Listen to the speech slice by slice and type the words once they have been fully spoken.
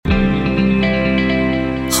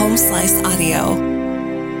Slice Audio.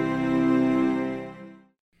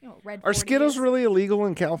 Are Skittles really illegal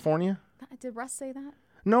in California? Did Russ say that?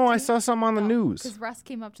 No, I saw some on the news. Because Russ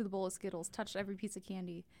came up to the bowl of Skittles, touched every piece of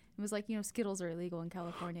candy, and was like, Skittles are illegal in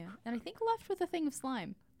California. And I think left with a thing of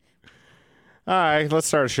slime. All right, let's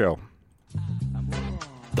start a show.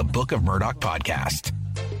 The Book of Murdoch podcast.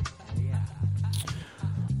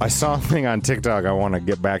 I saw a thing on TikTok I want to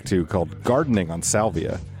get back to called gardening on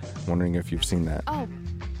salvia. Wondering if you've seen that. Oh,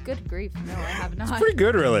 good grief. No, I have not. It's pretty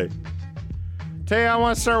good, really. Tay, I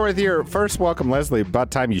want to start with your first welcome, Leslie. About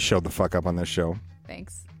time you showed the fuck up on this show.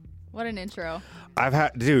 Thanks. What an intro.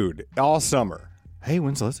 Dude, all summer. Hey,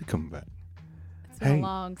 when's Leslie coming back? It's been a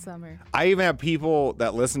long summer. I even have people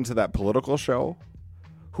that listen to that political show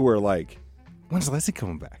who are like, when's Leslie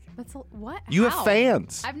coming back? What? You How? have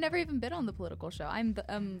fans. I've never even been on the political show. I'm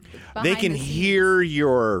behind They can the scenes.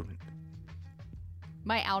 hear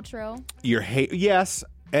My outro. your hate. Yes,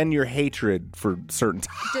 and your hatred for certain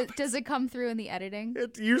Does it come through in the editing?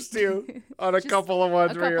 It used to on a Just couple of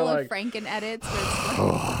ones a where you're couple of like, Franken edits.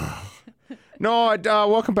 Where it's no,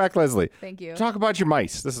 welcome back, Leslie. Thank you. Talk about your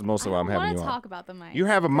mice. This is mostly why I'm having I you want to on. talk about the mice. You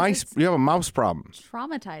have a because it's You have a mouse problem.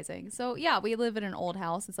 traumatizing. So yeah, we live in an old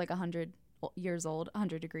house. It's like 100 years old,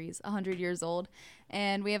 100 degrees, 100 years old,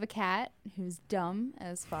 and we have a cat who's dumb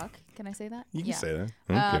as fuck. Can I say that? You can Yeah. say that.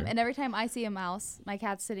 Okay. And every time I see a mouse, my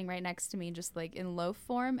cat's sitting right next to me, just like in loaf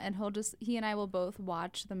form, and he and I will both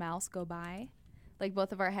watch the mouse go by, like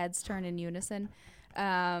both of our heads turn in unison.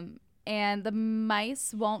 And the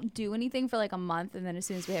mice won't do anything for like a month, and then as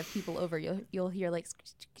soon as we have people over, you'll hear like.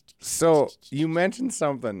 So you mentioned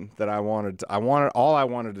something that all I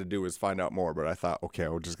wanted to do was find out more, but I thought, okay,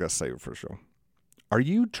 we're just gonna save it for a show. Are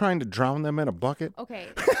you trying to drown them in a bucket? Okay.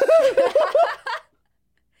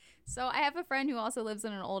 So I have a friend who also lives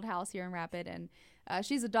in an old house here in Rapid, and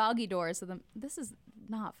she's a doggy door. So this is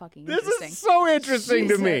not fucking interesting. This is so interesting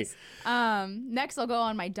to me. Jesus. Next, I'll go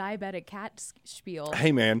on my diabetic cat spiel.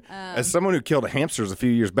 Hey, man, as someone who killed hamsters a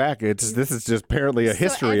few years back, this is just apparently a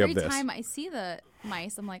history of this. Every time I see the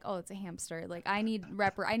mice, I'm like, oh, it's a hamster. Like I need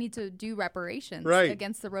to do reparations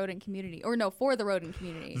against the rodent community, or no, for the rodent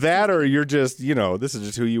community. That, or you're just, this is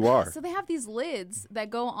just who you are. So they have these lids that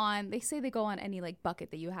go on. They say they go on any like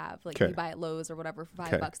bucket that you have, like you buy at Lowe's or whatever for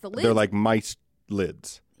 $5. The lids, they're like mice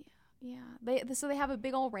lids. Yeah. So they have a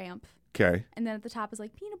big old ramp. Okay. And then at the top is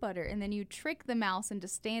like peanut butter. And then you trick the mouse into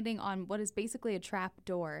standing on what is basically a trap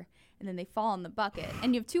door. And then they fall in the bucket.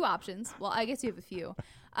 And you have two options. Well, I guess you have a few.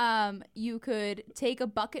 You could take a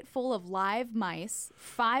bucket full of live mice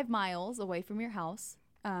 5 miles away from your house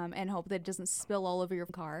and hope that it doesn't spill all over your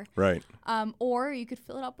car. Right. Or you could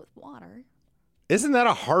fill it up with water. Isn't that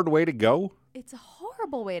a hard way to go? It's a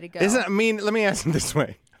horrible way to go. Let me ask it this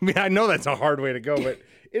way. I know that's a hard way to go, but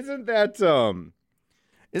isn't that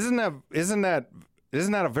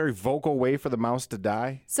a very vocal way for the mouse to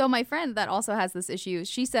die? So my friend that also has this issue,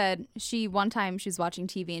 she said one time she's watching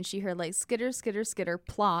TV and she heard like skitter, skitter, skitter,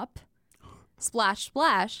 plop, splash,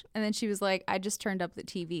 splash. And then she was like, I just turned up the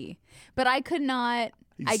TV. But I could not.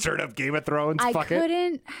 You turned up Game of Thrones? I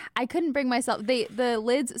couldn't bring myself. The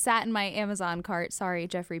lids sat in my Amazon cart. Sorry,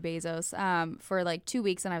 Jeffrey Bezos. For like 2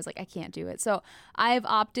 weeks, and I was like, I can't do it. So I've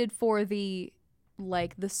opted for the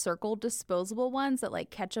circle disposable ones that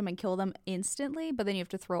like catch them and kill them instantly, but then you have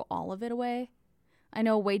to throw all of it away. I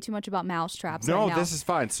know way too much about mouse traps. No, right now. this is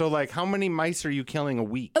fine. So, like, how many mice are you killing a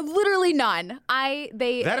week? Literally none.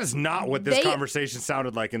 That is not what this conversation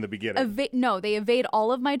sounded like in the beginning. They evade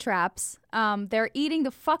all of my traps. They're eating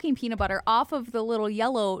the fucking peanut butter off of the little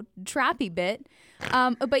yellow trappy bit.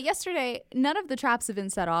 But yesterday, none of the traps have been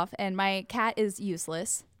set off, and my cat is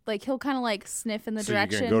useless. Like, he'll kind of like sniff in the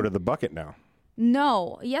direction. So you're gonna go to the bucket now.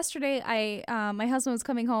 No. Yesterday, my husband was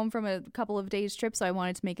coming home from a couple of days' trip, so I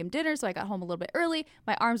wanted to make him dinner, so I got home a little bit early.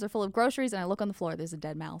 My arms are full of groceries, and I look on the floor. There's a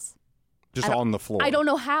dead mouse. Just on the floor? I don't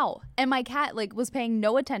know how. And my cat, was paying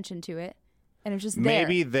no attention to it, and it was just there.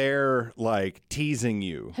 Maybe they're, teasing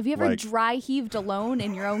you. Have you ever dry heaved alone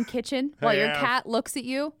in your own kitchen while your cat looks at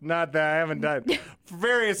you? Not that. I haven't done. For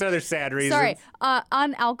various other sad reasons. Sorry.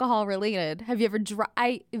 Un-alcohol related. Have you ever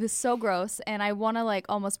it was so gross, and I want to,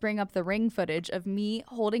 almost bring up the Ring footage of me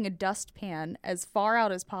holding a dustpan as far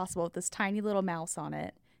out as possible with this tiny little mouse on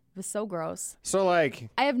it. It was so gross. So, I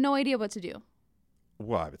have no idea what to do.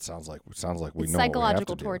 Well, it sounds like we know what we have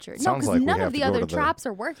psychological to torture. Do. No, because none of the other traps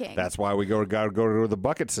are working. That's why we got to go to the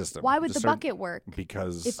bucket system. Why would the bucket work?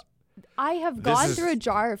 Because if I have gone through a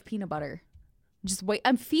jar of peanut butter. Just wait.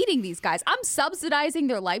 I'm feeding these guys. I'm subsidizing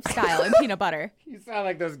their lifestyle in peanut butter. You sound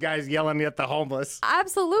like those guys yelling at the homeless.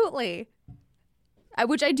 Absolutely.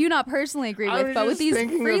 which I do not personally agree I with, was but with just these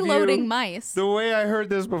thinking of freeloading you. mice. The way I heard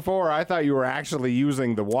this before, I thought you were actually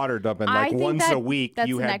using the water dumping I like think once a week. that's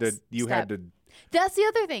You the had to. next You step. had to. That's the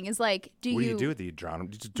other thing is like, What do you do with it? You drown them?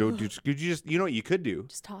 You know what you could do?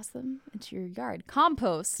 just toss them into your yard?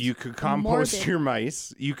 Compost. You could compost Morbid. your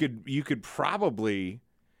mice. You could probably.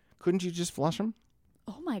 Couldn't you just flush them?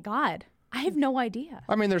 Oh my God. I have no idea.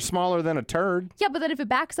 I mean, they're smaller than a turd. Yeah, but then if it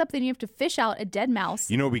backs up, then you have to fish out a dead mouse.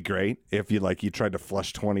 You know, it'd be great if you tried to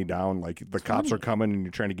flush 20 down, like the cops are coming and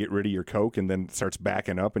you're trying to get rid of your Coke, and then it starts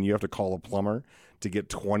backing up, and you have to call a plumber to get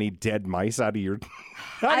 20 dead mice out of your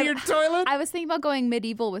your toilet. I was thinking about going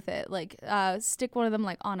medieval with it, like stick one of them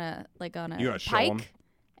on a You gotta show 'em. pike,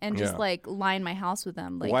 and just Yeah. like line my house with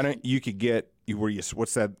them. Like, Why don't you could get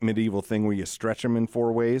what's that medieval thing where you stretch them in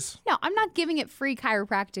 4 ways? no, I'm not giving it free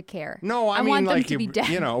chiropractic care. No, I mean want them like to be dead.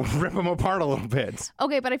 rip them apart a little bit.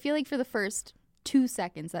 Okay, but I feel like for the first 2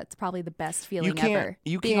 seconds, that's probably the best feeling can't- ever.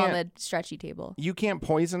 you being on can't- the stretchy table. You can't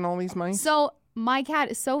poison all these mice. So my cat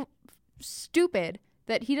is so stupid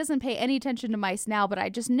that he doesn't pay any attention to mice now, but I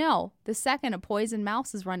just know the second a poison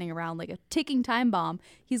mouse is running around like a ticking time bomb,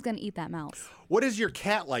 he's going to eat that mouse. What does your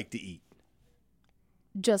cat like to eat?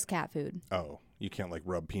 Just cat food. Oh, you can't like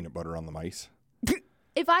rub peanut butter on the mice.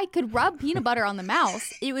 If I could rub peanut butter on the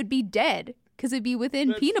mouse, it would be dead because it'd be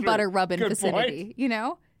within peanut true. butter rubbing Good vicinity, you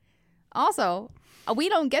know? Also, we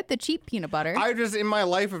don't get the cheap peanut butter. I just in my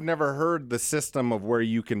life have never heard the system of where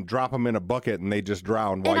you can drop them in a bucket and they just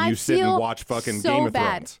drown while and you I sit and feel watch fucking so Game of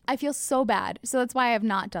bad. Thrones. I feel so bad. So that's why I have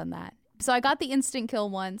not done that. So I got the instant kill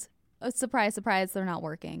ones. Surprise, surprise, they're not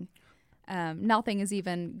working. Nothing has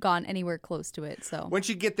even gone anywhere close to it. So Once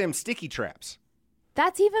you get them sticky traps.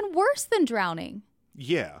 that's even worse than drowning.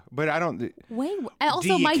 Yeah, but I don't.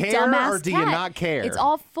 Also, you my care dumbass or do you cat. not care? It's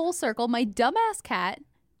all full circle. My dumbass cat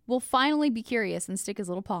will finally be curious and stick his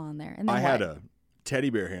little paw in there. And then I what? had a teddy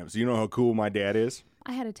bear hamster. You know how cool my dad is?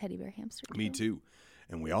 I had a teddy bear hamster. Me too.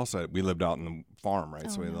 And we lived out in the farm, right?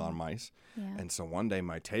 So we had a lot of mice. Yeah. And so one day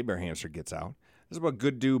my teddy bear hamster gets out. This is what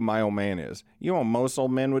good dude my old man is. You know what most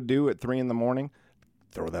old men would do at 3 a.m?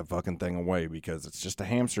 Throw that fucking thing away because it's just a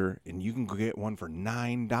hamster and you can go get one for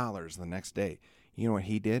 $9 the next day. You know what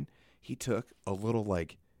he did? He took a little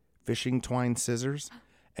like fishing twine scissors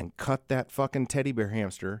and cut that fucking teddy bear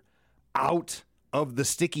hamster out of the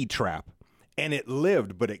sticky trap. And it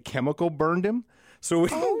lived, but it chemical burned him. So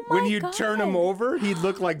when you turn him over, he'd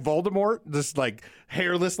look like Voldemort, just like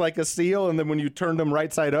hairless like a seal. And then when you turned him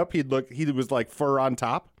right side up, he was like fur on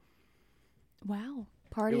top. Wow.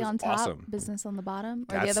 Party It was on top, awesome. business on the bottom,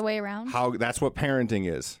 or the That's other way around. That's what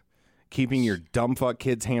parenting is. Keeping your dumb fuck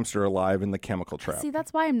kid's hamster alive in the chemical trap. See,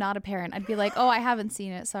 that's why I'm not a parent. I'd be like, oh, I haven't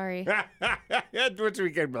seen it. Sorry. Which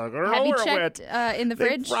we can Have you checked in the They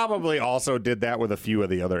fridge? probably also did that with a few of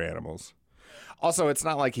the other animals. Also, it's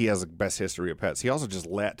not like he has the best history of pets. He also just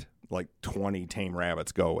let like 20 tame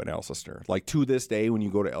rabbits go in Elcester. Like to this day, when you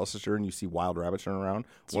go to Elcester and you see wild rabbits running around,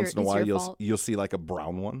 once in a while you'll see like a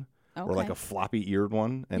brown one or like a floppy-eared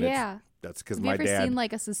one. And Yeah. that's because Have my you ever dad. seen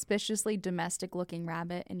like a suspiciously domestic-looking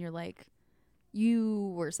rabbit, and you're like,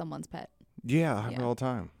 you were someone's pet? Yeah, I have it all the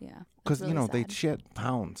time. Yeah. Because, Really they sad. shit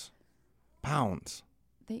pounds. Pounds.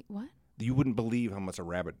 They what? You wouldn't believe how much a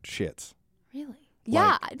rabbit shits. Really?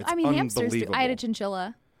 Yeah. it's I mean, hamsters do. I had a unbelievable.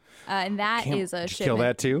 chinchilla, and that is a Did you kill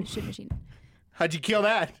that too? shit machine. How'd you kill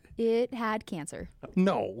that? It had cancer.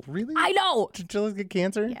 No, really? I know. Chinchillas get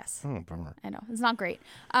cancer? Yes. Oh, bummer. I know. It's not great.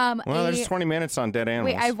 Well, there's 20 minutes on dead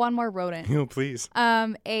animals. Wait, I have one more rodent. Oh, please.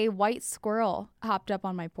 A white squirrel hopped up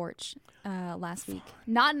on my porch last week.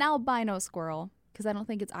 Not an albino squirrel, because I don't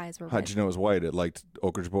think its eyes were red. How'd you know it was white? It liked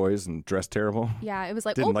Oak Ridge Boys and dressed terrible? Yeah, it was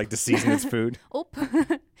like, Didn't oop. like to season its food? Oop.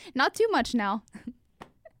 Not too much now.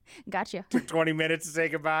 Gotcha. 20 minutes to say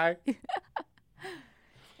goodbye?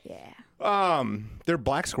 Yeah. They're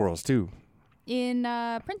black squirrels, too. In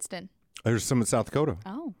Princeton. There's some in South Dakota.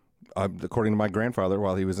 Oh. According to my grandfather,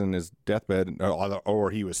 while he was in his deathbed,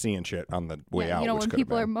 or he was seeing shit on the way Yeah, out. you know, which when could have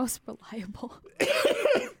people are been. most reliable.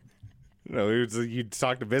 You'd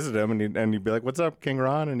talk to visit him, and you'd be like, "What's up, King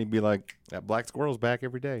Ron?" And he'd be like, "That black squirrel's back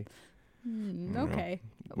every day." Okay.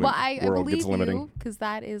 when Well, I world believe gets limiting. you, because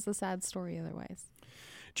that is a sad story otherwise.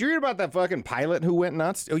 Did you read about that fucking pilot who went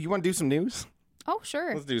nuts? Oh, you want to do some news? Oh,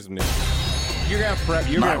 sure. Let's do some news. You're gonna prep.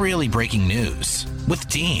 Not really breaking news with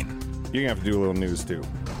Dean. You're gonna have to do a little news too,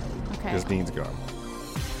 Okay. because Dean's gone.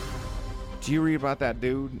 Did you read about that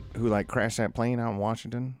dude who like crashed that plane out in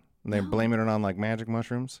Washington? And they're blaming it on like magic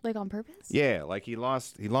mushrooms. Like on purpose? Yeah, like he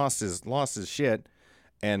lost his shit,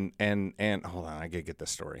 and hold on, I gotta get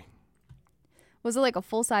this story. Was it like a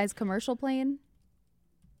full-size commercial plane?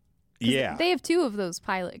 Yeah. They have 2 of those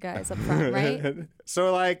pilot guys up front, right?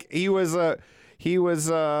 So like he was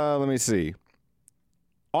let me see.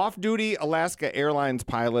 Off-duty Alaska Airlines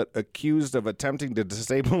pilot accused of attempting to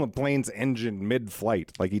disable a plane's engine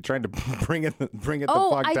mid-flight. Like he tried to bring it the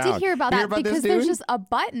fuck down. I did hear about that because there's just a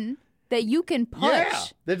button that you can push. Yeah,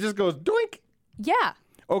 that just goes doink. Yeah.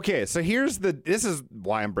 Okay, so this is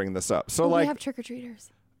why I'm bringing this up. So we like, have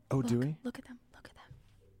trick-or-treaters. oh, Look, do we? Look at them. Look at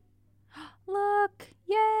them. Look.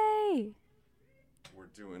 Yay.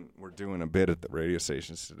 We're doing a bit at the radio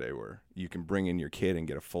stations today where you can bring in your kid and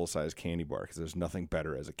get a full-size candy bar because there's nothing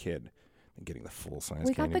better as a kid than getting the full-size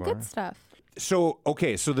candy bar. We got the good stuff. So,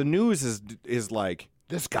 okay, so the news is like,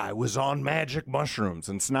 this guy was on magic mushrooms,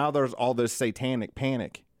 and so now there's all this satanic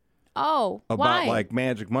panic Oh, about why? like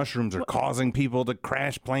magic mushrooms are causing people to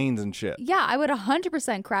crash planes and shit. Yeah, I would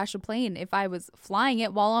 100% crash a plane if I was flying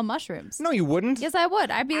it while on mushrooms. No, you wouldn't. Yes, I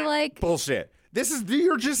would. I'd be like, Bullshit.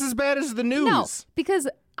 You're just as bad as the news. no, because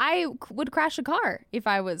I would crash a car if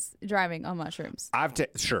I was driving on mushrooms.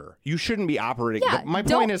 Sure, you shouldn't be operating. Yeah, My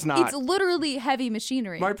point is not. It's literally heavy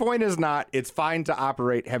machinery. My point is not. It's fine to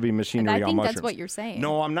operate heavy machinery I on think mushrooms. that's what you're saying.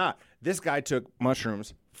 No, I'm not. This guy took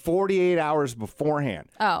mushrooms 48 hours beforehand.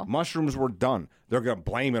 Oh. Mushrooms were done. They're gonna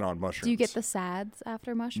blame it on mushrooms. Do you get the SADs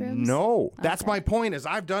after mushrooms? No, that's my point. Is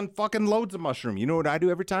I've done fucking loads of mushroom. You know what I do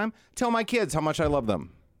every time? Tell my kids how much I love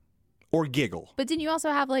them, or giggle. But didn't you also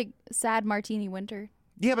have like sad martini winter?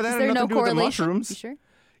 Yeah, but that Is had there nothing no to do with the correlation? mushrooms. You sure?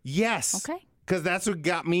 Yes. Okay. Because that's what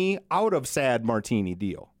got me out of sad martini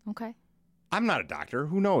deal. Okay. I'm not a doctor.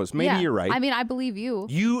 Who knows? Maybe Yeah. you're right. I mean, I believe you.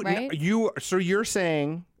 Right? So you're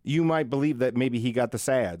saying you might believe that maybe he got the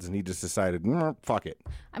SADs and he just decided, fuck it.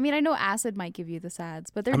 I mean, I know acid might give you the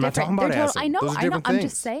SADs, but they're I'm not different. talking about They're acid. I know. Those are I know. different I'm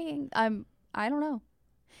things. just saying. I don't know.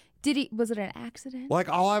 Was it an accident? Like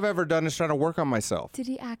all I've ever done is try to work on myself. Did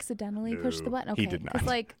he accidentally push the No, button? he Okay. did not. Because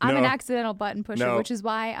like I'm an No. accidental button pusher, No. which is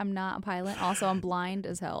why I'm not a pilot. Also, I'm blind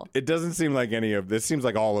as hell. It doesn't seem like any of this. Seems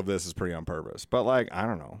like all of this is pretty on purpose. But like, I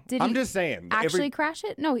don't know. Did I'm he just saying. Actually crash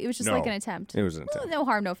it? No, it was just No. like an attempt. It was an Well, attempt. no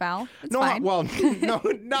harm, no foul. It's No, fine. well, no,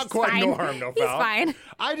 not quite. fine. No harm, no He's foul. fine.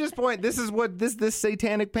 I just point. This is what this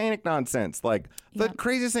satanic panic nonsense. Like the Yep.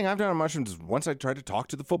 craziest thing I've done on mushrooms is once I tried to talk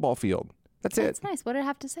to the football field. That's it. That's nice. What did it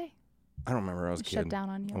have to say? I don't remember. I was a kid. Shut down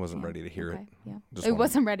on you. I wasn't Yeah. ready to hear Okay. it. Yeah. Just It wanted-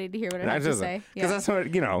 wasn't ready to hear what it had to say. Because Yeah. that's what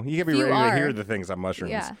you can be You ready are. to hear the things on mushrooms.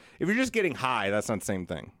 Yeah. If you're just getting high, that's not the same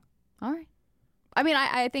thing. All right. I mean,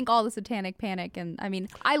 I think all the satanic panic, and I mean,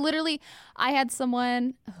 I had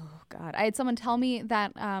someone, I had someone tell me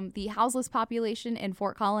that the houseless population in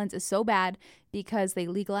Fort Collins is so bad because they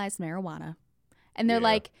legalized marijuana. And they're Yeah.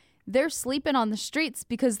 like, they're sleeping on the streets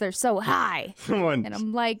because they're so high. Someone, And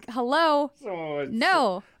I'm like, hello?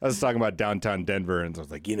 No. I was talking about downtown Denver, and I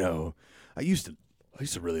was like, I used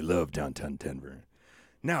to really love downtown Denver.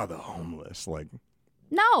 Now the homeless, like,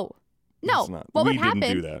 No. No. It's not. What We would didn't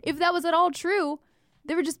happen do that. if that was at all true?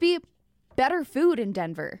 There would just be better food in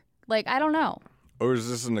Denver. Like, I don't know. or is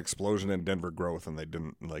this an explosion in Denver growth, and they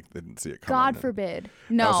didn't see it coming? God forbid.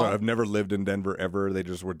 No. Also, I've never lived in Denver ever. They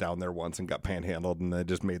just were down there once and got panhandled, and they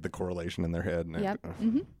just made the correlation in their head. And Yep.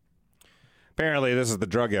 Apparently, this is the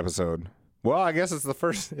drug episode. Well, I guess it's the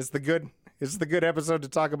first. It's the good episode to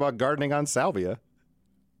talk about gardening on salvia.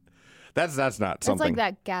 That's not It's something. like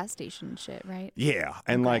that gas station shit, right? Yeah,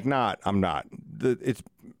 and I'm not. It's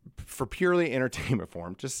for purely entertainment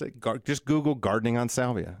form. Just just Google gardening on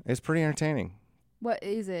salvia. It's pretty entertaining. What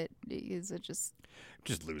is it? Is it just?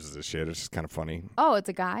 Just loses his shit. It's just kind of funny. Oh, it's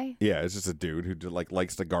a guy. Yeah, it's just a dude who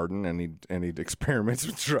likes to garden, and he experiments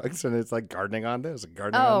with drugs, and it's like gardening on this, and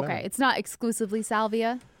gardening Oh, on okay. that. It's not exclusively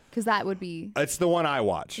salvia, because that would be. It's the one I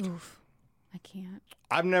watched. Oof, I can't.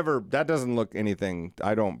 I've never. That doesn't look anything.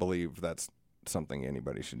 I don't believe that's something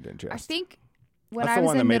anybody should ingest. I think when That's I the was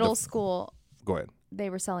one that in made the middle f- school, Go ahead. they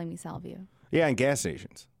were selling me salvia. Yeah, in gas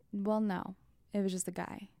stations. Well, no, it was just a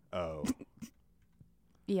guy. Oh.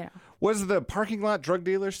 Yeah. Was the parking lot drug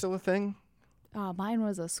dealer still a thing? Mine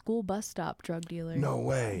was a school bus stop drug dealer. No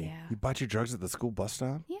way. Yeah. You bought your drugs at the school bus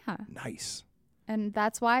stop? Yeah, Nice. and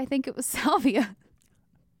that's why I think it was salvia.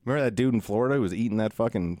 Remember that dude in Florida who was eating that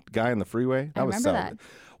fucking guy on the freeway? I was remember salvia. that.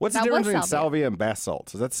 What's the That difference was between salvia. salvia and bath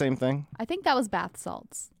salts? Is that the same thing? I think that was bath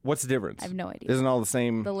salts. What's the difference? I have no idea. Isn't all the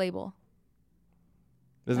same? The label.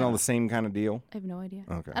 Isn't all the same kind of deal? I have no idea.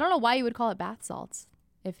 Okay. I don't know why you would call it bath salts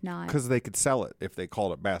if not. Because they could sell it if they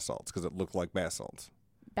called it bath salts because it looked like bath salts.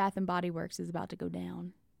 Bath and Body Works is about to go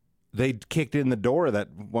down. They kicked in the door of that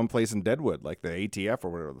one place in Deadwood, like the ATF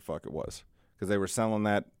or whatever the fuck it was, because they were selling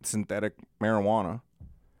that synthetic marijuana.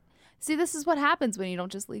 See, this is what happens when you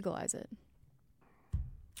don't just legalize it.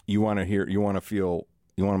 You want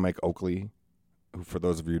to make Oakley who for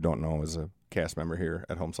those of you who don't know is a cast member here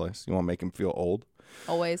at Home Slice. You want to make him feel old?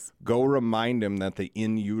 Always. Go remind him that the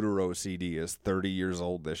In Utero CD is 30 years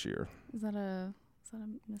old this year. Is that a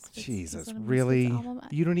Misfits? Jesus, Is that a really? Misfits album?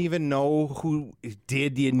 You don't even know who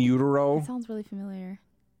did In Utero? It sounds really familiar.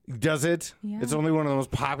 Does it? Yeah. It's only one of the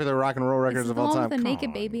most popular rock and roll records Is it of the all one time. with the Come naked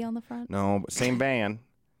on. baby on the front? No, but same band,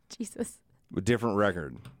 Jesus. but different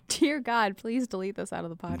record. Dear God, please delete this out of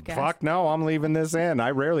the podcast. Fuck no, I'm leaving this in.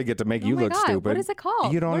 I rarely get to make you Oh my look God, stupid. what is it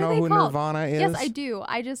called? You don't What are know they who called? Nirvana is? Yes, I do.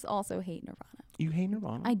 I just also hate Nirvana. You hate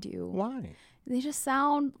Nirvana? I do. Why? They just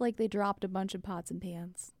sound like they dropped a bunch of pots and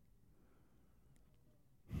pans.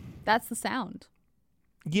 That's the sound.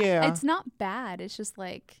 Yeah. It's not bad. It's just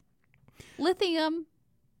like lithium.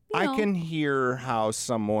 You know. I can hear how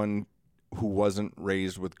someone who wasn't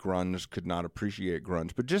raised with grunge could not appreciate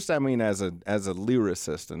grunge, but just, I mean, as a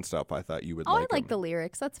lyricist and stuff, I thought you would Oh, like I like them. the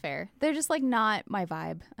lyrics. That's fair. They're just like not my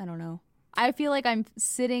vibe. I don't know. I feel like I'm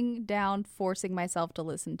sitting down, forcing myself to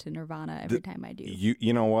listen to Nirvana every time I do.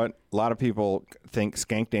 You know what? A lot of people think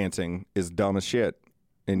skank dancing is dumb as shit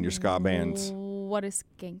in your ska bands. What is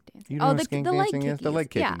skank dancing? You know Oh, what the skank leg dancing is? The kickies.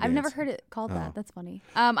 leg Yeah, kicking I've never dance. heard it called Oh. that. That's funny.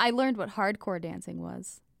 I learned what hardcore dancing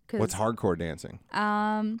was. What's hardcore dancing?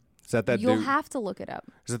 Is that You'll dude? have to look it up.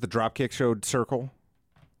 Is it the dropkick show circle?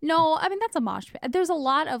 No, I mean that's a mosh pit. There's a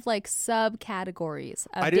lot of like subcategories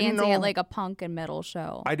I of didn't dancing know- at like a punk and metal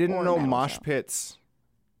show. I didn't or a know metal mosh show. pits.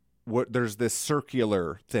 There's this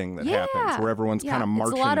circular thing that Yeah. happens where everyone's kind of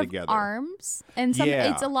marching It's a lot together. of arms and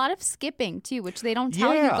Yeah. it's a lot of skipping too, which they don't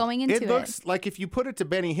tell you going into it looks like if you put it to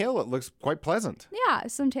Benny Hill, it looks quite pleasant. Yeah,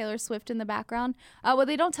 some Taylor Swift in the background. What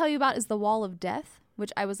they don't tell you about is the Wall of Death,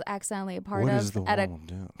 which I was accidentally a part What of is the at Wall of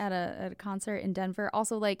Death? a concert in Denver.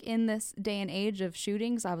 Also, like in this day and age of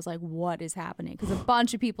shootings, I was like, what is happening? Because a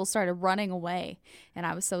bunch of people started running away, and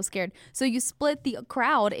I was so scared. So you split the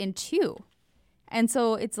crowd in two. And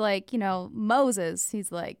so it's like, Moses,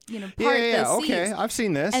 he's like, part the seas. Okay, I've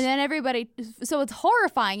seen this. And then everybody, so it's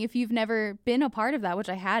horrifying if you've never been a part of that, which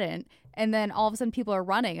I hadn't. And then all of a sudden people are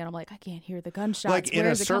running and I'm like, I can't hear the gunshots. Like in Where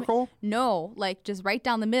a is it coming? circle? No, like just right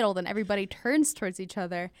down the middle. Then everybody turns towards each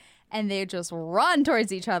other and they just run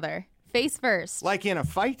towards each other face first. Like in a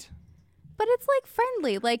fight? But it's like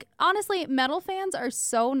friendly. Like honestly, metal fans are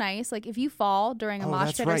so nice. Like if you fall during a mosh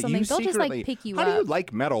that's pit or right. something, You they'll just like secretly- pick you How up. do you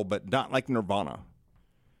like metal but not like Nirvana?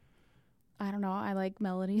 I don't know. I like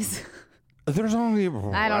melodies. There's only I don't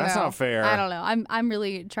know. That's not fair. I don't know. I'm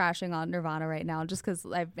really trashing on Nirvana right now just because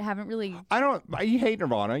I haven't really. You hate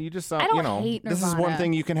Nirvana. You just I don't you know. hate This is one Nirvana.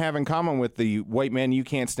 thing you can have in common with the white men you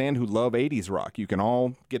can't stand who love 80s rock. You can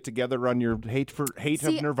all get together on your hate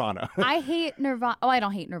See, of Nirvana. I hate Nirvana. Oh, I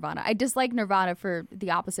don't hate Nirvana. I dislike Nirvana for the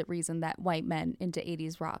opposite reason that white men into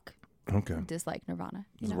 80s rock Okay. dislike Nirvana.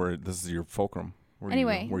 This is your fulcrum.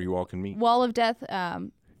 Anyway. Where you all can meet. Wall of Death,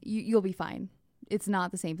 you'll be fine. It's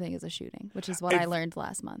not the same thing as a shooting, which is what I learned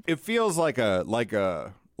last month. It feels like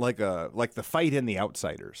the fight in The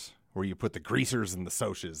Outsiders, where you put the greasers and the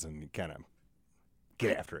Socs and you kind of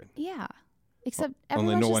get after it. Yeah. Except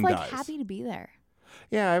Only everyone's no just one like dies. happy to be there.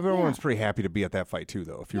 Yeah, everyone's pretty happy to be at that fight too,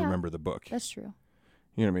 though. If you Yeah. remember the book, That's true.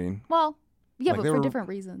 you know what I mean. Well, yeah, Like but they for were- different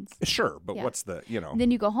reasons. Sure, but Yeah. what's the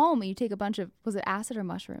Then you go home and you take a bunch of, was it acid or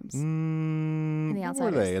mushrooms? The The Were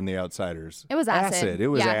Outsiders. they in The Outsiders? It was acid. It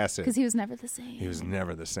was yeah, acid. Because he was never the same. He was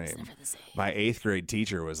never the same. never the same. My 8th grade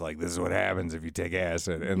teacher was like, "This is what happens if you take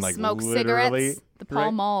acid," and like Smoke literally, cigarettes. The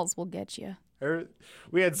Pall Malls will get you.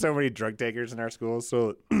 We had so many drug takers in our school,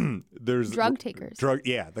 so there's Drug takers.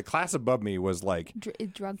 The class above me was like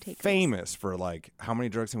Drug takers. famous for like how many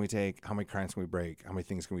drugs can we take, how many crimes can we break, how many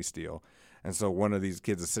things can we steal. And so one of these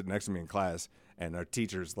kids is sitting next to me in class, and our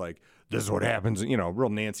teacher's like, "This is what happens," real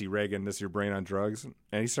Nancy Reagan, "This is your brain on drugs."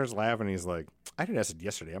 And he starts laughing. He's like, "I did acid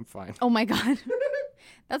yesterday. I'm fine." Oh my God.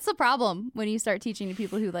 That's the problem when you start teaching to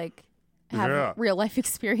people who like have Yeah. real life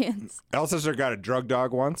experience. Elsesser got a drug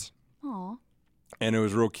dog once. Aw. And it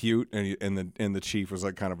was real cute, and the chief was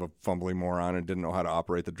like kind of a fumbly moron and didn't know how to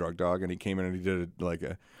operate the drug dog. And he came in and he did it like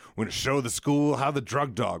we're going to show the school how the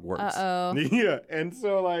drug dog works. Uh-oh. Yeah, and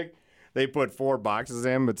so like they put 4 boxes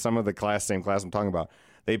in, but some of the same class I'm talking about,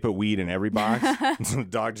 they put weed in every box, and so the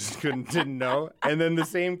dog just didn't know. And then the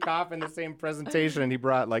same cop in the same presentation he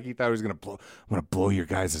brought, like he thought he was going to blow. I'm going to blow your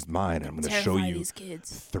guys' mind. I'm going to show Terrify you these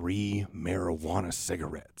kids. 3 marijuana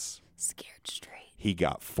cigarettes. Scared straight. He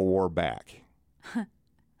got 4 back.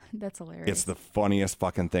 That's hilarious. It's the funniest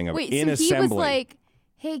fucking thing ever. Wait, in so assembly. he was like,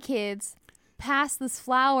 "Hey kids, pass this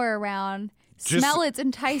flower around, smell its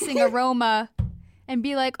enticing aroma, and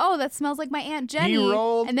be like, oh, that smells like my Aunt Jenny,"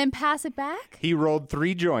 rolled- and then pass it back? He rolled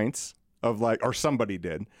 3 joints of like, or somebody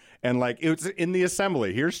did. And like, it was in the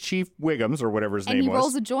assembly. Here's Chief Wiggums or whatever his and name he was.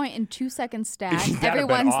 rolls a joint in 2 seconds stat. That'd have been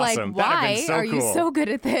Everyone's awesome. like, That'd have why been so are you cool. so good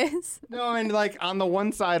at this? No, and like on the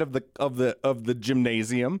one side of the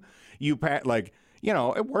gymnasium, you like, you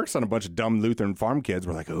know, it works on a bunch of dumb Lutheran farm kids.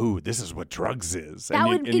 We're like, ooh, this is what drugs is. That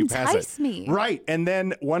would entice me. Right. And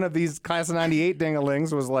then one of these class of 98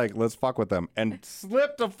 dingalings was like, let's fuck with them. And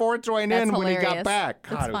slipped a fourth joint That's in when he got hilarious. back.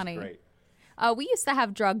 God, That's it was funny. great. We used to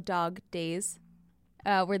have drug dog days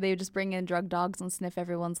where they would just bring in drug dogs and sniff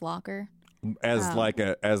everyone's locker. As like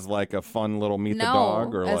a fun little meet the No,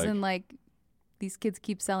 dog, or as like, in like these kids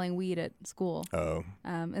keep selling weed at school. oh,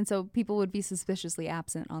 And so people would be suspiciously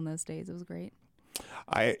absent on those days. It was great.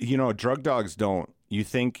 drug dogs don't. You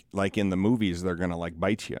think like in the movies they're gonna like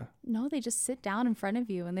bite you? No, they just sit down in front of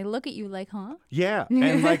you and they look at you like, huh? Yeah,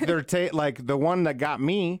 and like they're like the one that got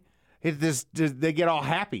me. They get all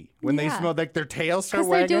happy when they Yeah. smell like their tails start Because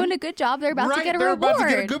they're wagging. doing a good job. They're about to get a they're reward. about to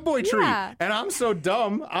get a good boy treat. Yeah. And I'm so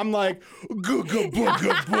dumb. I'm like, good boy.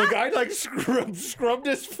 I like scrubbed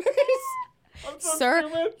his face. I'm so Sir,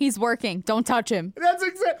 stupid. he's working. Don't touch him. That's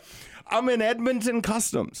exact. I'm in Edmonton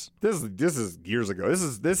Customs. This is years ago.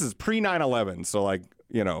 This is pre 9/11. So like,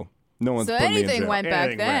 you know, no one's So put me in anything jail. went back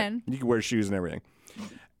Anything then. went. You can wear shoes and everything.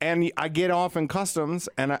 And I get off in customs,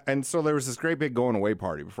 and so there was this great big going away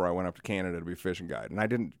party before I went up to Canada to be a fishing guide, and I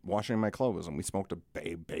didn't wash any of my clothes, and we smoked a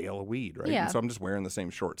bale of weed, right? Yeah. And so I'm just wearing the same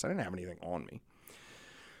shorts. I didn't have anything on me.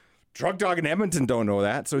 Drug dog in Edmonton don't know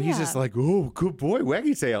that, so he's Yeah. just like, "Oh, good boy,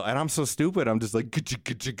 waggy tail," and I'm so stupid. I'm just like,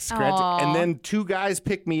 scratching, Aw. and then two guys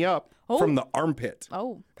pick me up from the armpit.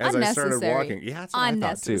 Oh, As I started unnecessary. walking. Yeah, that's what I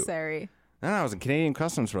thought, too. Unnecessary. And I was in Canadian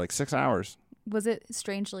Customs for like 6 hours. Was it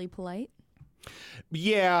strangely polite?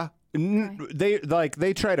 Yeah.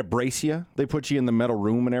 They try to brace you. They put you in the metal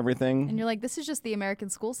room and everything. And you're like, this is just the American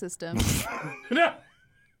school system.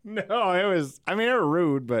 No, it was. I mean, they were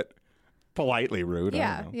rude, but politely rude. I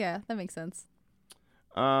yeah, don't know. yeah, that makes sense.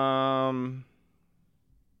 I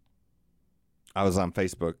was on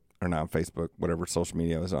Facebook, or not on Facebook, whatever social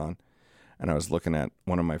media I was on, and I was looking at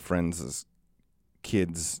one of my friends'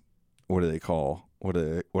 kids. What do they call? What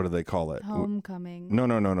do they call it? Homecoming.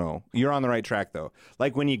 No. You're on the right track though.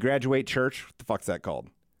 Like when you graduate church, what the fuck's that called?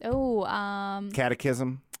 Oh,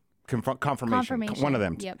 Catechism, confirmation. One of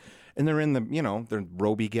them. Yep. And they're in the, their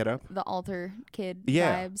roby get up. The altar kid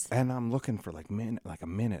Yeah. vibes. And I'm looking for like a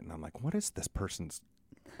minute, and I'm like, what is this person's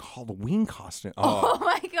Halloween costume? Oh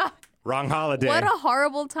my god. Wrong holiday. What a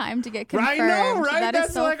horrible time to get confirmed. I know, right? That That's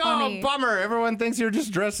is so like, funny. oh, bummer. Everyone thinks you're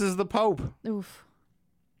just dressed as the Pope. Oof.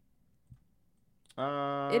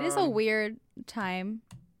 It is a weird time,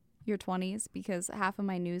 your 20s, because half of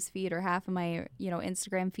my news feed or half of my,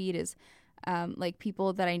 Instagram feed is like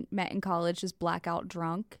people that I met in college just blackout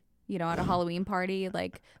drunk, at a Halloween party,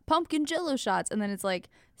 like pumpkin jello shots. And then it's like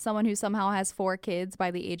someone who somehow has 4 kids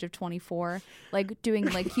by the age of 24, like doing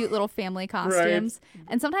like cute little family costumes. Right.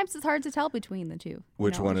 And sometimes it's hard to tell between the two.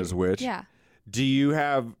 Which one is which? Yeah. Do you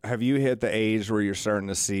have you hit the age where you're starting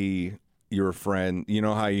to see your friend,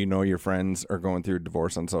 how your friends are going through a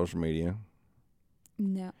divorce on social media?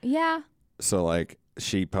 No. Yeah. So like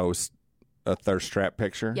she posts a thirst trap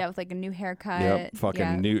picture. Yeah, with like a new haircut. Yep,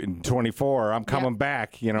 fucking new 24. I'm coming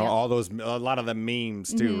back. All those, a lot of the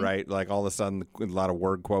memes too, right? Like all of a sudden, a lot of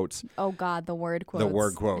word quotes. Oh God, the word quotes. The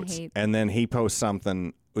word quotes. And then he posts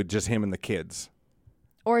something with just him and the kids.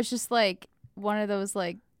 Or it's just like one of those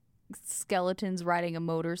like skeletons riding a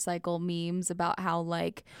motorcycle memes about how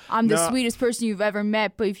like I'm the sweetest person you've ever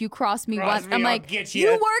met, but if you cross me once, I'm like, you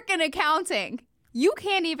work in accounting. You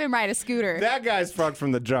can't even ride a scooter. That guy's fucked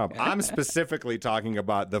from the jump. I'm specifically talking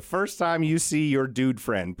about the first time you see your dude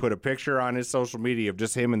friend put a picture on his social media of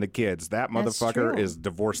just him and the kids. That motherfucker is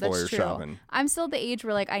divorce lawyer shopping. I'm still at the age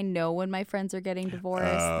where like I know when my friends are getting divorced.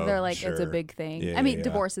 They're like, it's a big thing. Yeah, I mean,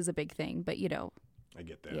 divorce is a big thing, but I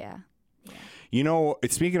get that. Yeah.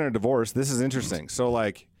 Speaking of divorce, this is interesting. So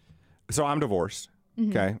I'm divorced.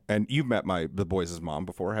 Okay. And you've met the boys' mom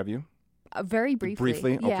before, have you? Very briefly.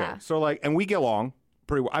 Briefly? Yeah. Okay. So and we get along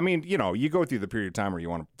pretty well. I mean, you go through the period of time where you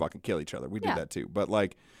want to fucking kill each other. We did that too. But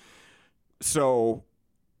so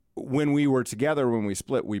when we were together, when we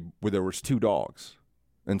split, there was 2 dogs.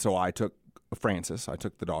 And so I took Frances, I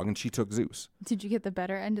took the dog, and she took Zeus. Did you get the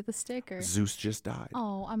better end of the stick? Or? Zeus just died.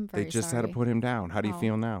 Oh, I'm very sorry. They just had to put him down. How do you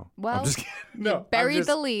feel now? Well, I'm just kidding. No, buried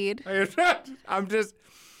the lead. I'm just,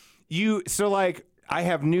 I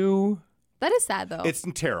have new... That is sad though. It's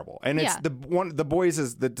terrible, and it's the boys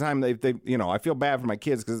is the time they I feel bad for my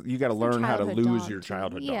kids because you got to learn how to lose your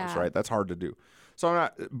childhood dogs, right? That's hard to do. So I'm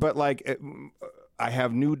not, but I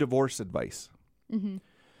have new divorce advice. Mm-hmm.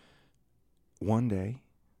 One day,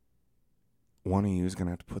 one of you is going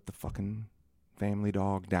to have to put the fucking family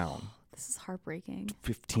dog down. This is heartbreaking.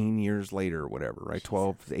 15 years later or whatever, right?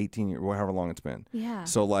 12, 18 years, however long it's been. Yeah.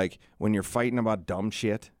 So, like, when you're fighting about dumb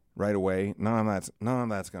shit right away, none of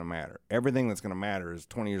that's going to matter. Everything that's going to matter is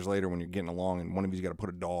 20 years later when you're getting along and one of you's got to put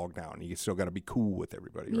a dog down. You still got to be cool with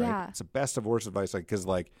everybody, right? Yeah. It's the best of worst advice, like, because,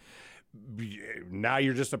 like, now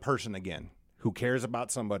you're just a person again who cares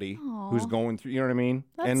about somebody who's going through, you know what I mean?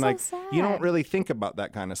 That's and so like sad. you don't really think about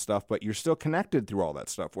that kind of stuff, but you're still connected through all that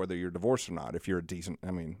stuff, whether you're divorced or not. If you're a decent,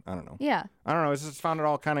 I mean, I don't know. Yeah. I don't know. I just found it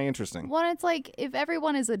all kind of interesting. Well, it's like if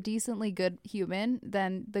everyone is a decently good human,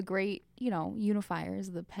 then the great, unifier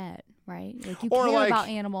is the pet, right? Like you Or care like- about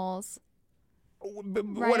animals. What,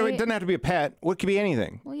 it doesn't have to be a pet. What could be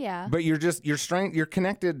anything. Well, yeah. But you're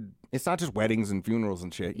connected. It's not just weddings and funerals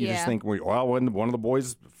and shit. You just Yeah. think, well, when one of the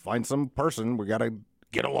boys finds some person, we got to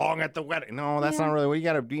get along at the wedding. No, that's Yeah. not really. Well, you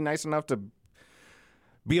got to be nice enough to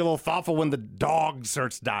be a little thoughtful when the dog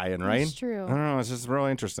starts dying, right? That's true. I don't know. It's just really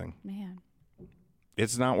interesting. Man.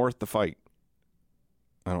 It's not worth the fight.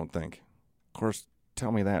 I don't think. Of course,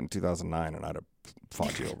 tell me that in 2009 and I'd have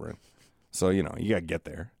fought you over it. So, you got to get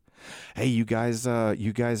there. Hey, you guys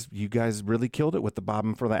really killed it with the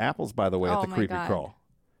bobbing for the apples, by the way, at Oh the my Creepy God. Crawl.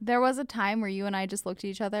 There was a time where you and I just looked at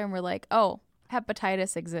each other and we're like, oh,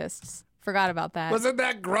 hepatitis exists. Forgot about that. Wasn't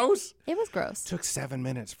that gross? It was gross. Took 7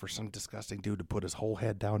 minutes for some disgusting dude to put his whole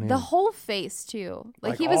head down in. The whole face, too.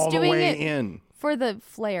 Like he was all doing the way it in. for the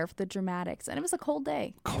flair, for the dramatics. And it was a cold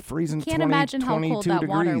day. Freezing Can't 20, imagine how 22 cold that degrees.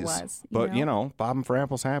 water was, But, bobbing for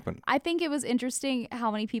apples happened. I think it was interesting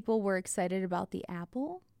how many people were excited about the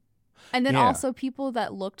apple. And then Yeah. also people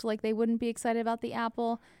that looked like they wouldn't be excited about the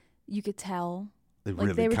apple. You could tell. They Like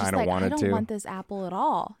really they were just kind of like, I wanted don't to. want this apple at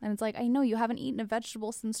all. And it's like, I know you haven't eaten a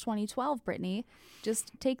vegetable since 2012, Brittany.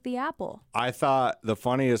 Just take the apple. I thought the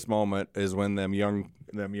funniest moment is when them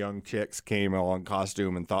young chicks came all in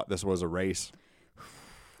costume and thought this was a race.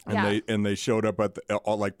 And Yeah. they showed up at the,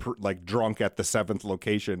 like drunk at the 7th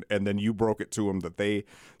location, and then you broke it to them that they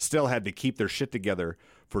still had to keep their shit together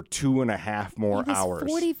for 2.5 more It was hours.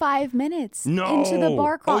 45 minutes No. into the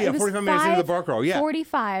bar crawl. Oh, yeah, It was 45 minutes into the bar crawl, yeah.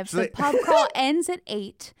 45. So the they- pub crawl ends at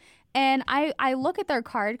 8. And I look at their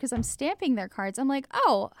card because I'm stamping their cards. I'm like,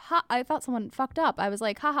 oh, I thought someone fucked up. I was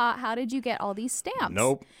like, haha, how did you get all these stamps?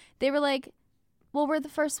 Nope. They were like, well, we're the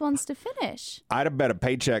first ones to finish. I'd have bet a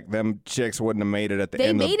paycheck them chicks wouldn't have made it at the They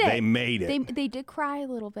end. made it. They made it. They did cry a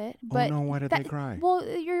little bit. But no, why did they cry? Well,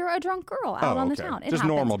 you're a drunk girl out on the okay. town. It Just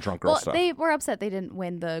happens. normal drunk girl well, stuff. They were upset they didn't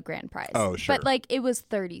win the grand prize. Oh, sure. But like it was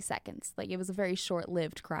 30 seconds. Like it was a very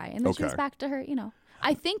short-lived cry. And then she was Okay. back to her,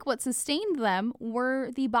 I think what sustained them were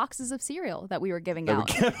the boxes of cereal that we were giving out.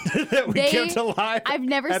 that we kept alive. I've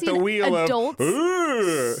never at seen the wheel adults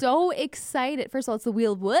of, so excited. First of all, it's the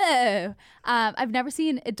wheel. Whoa! I've never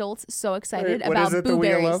seen adults so excited Wait, what about is it, the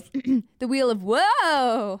blueberries. wheel of? The wheel of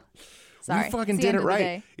whoa! Sorry, You fucking it's the did end it of the right.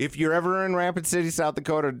 day. If you're ever in Rapid City, South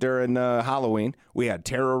Dakota during Halloween, we had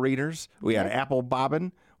tarot readers, we had apple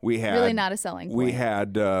bobbing, we had Really not a selling point. We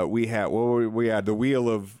had the wheel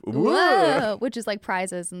of Whoa, which is like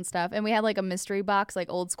prizes and stuff. And we had like a mystery box, like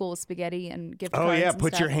old school spaghetti and gift Oh cards. yeah, and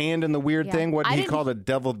put your stuff. hand in the weird Yeah. thing. What I he didn't- called it,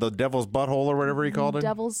 the devil's butthole or whatever he called it.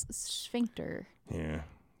 Devil's sphincter. Yeah.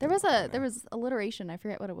 There was alliteration. I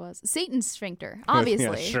forget what it was. Satan's sphincter,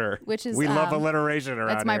 obviously. Yeah, sure. Which is we love alliteration around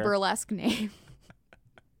that's my here. burlesque name.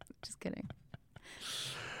 Just kidding.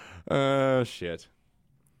 Shit.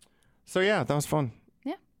 So yeah, that was fun.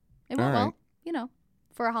 Yeah, it went All well. right.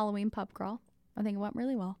 For a Halloween pub crawl, I think it went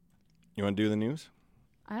really well. You want to do the news?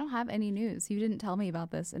 I don't have any news. You didn't tell me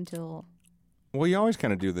about this until. Well, you always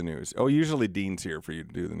kind of do the news. Oh, usually Dean's here for you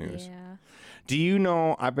to do the news. Yeah. Do you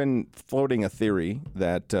know, I've been floating a theory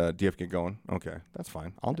that, do you have to get going? Okay, that's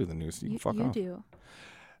fine. I'll do the news. You can fuck off. You do.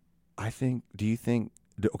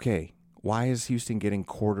 Okay, why is Houston getting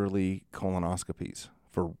quarterly colonoscopies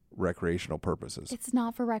for recreational purposes? It's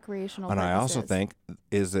not for recreational And purposes. I also think,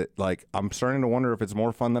 is it like, I'm starting to wonder if it's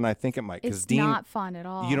more fun than I think it might. It's Dean, not fun at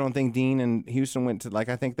all. You don't think Dean and Houston went to, like,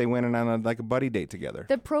 I think they went on a buddy date together.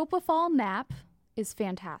 The propofol nap is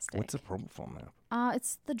fantastic. What's a propofol nap?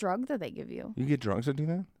 It's the drug that they give you. You get drugs to do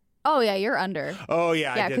that? Oh yeah, you're under. Oh,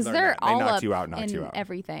 yeah, Yeah, I did because learn they're that. They all knocked up you out, knocked in you out.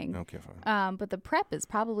 everything. Okay, fine. But the prep is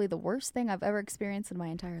probably the worst thing I've ever experienced in my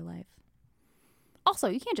entire life. Also,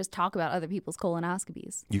 you can't just talk about other people's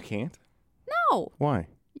colonoscopies. You can't? No, Why?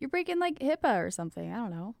 you're breaking like HIPAA or something. I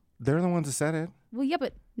don't know. They're the ones that said it. Well, yeah,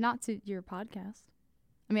 but not to your podcast.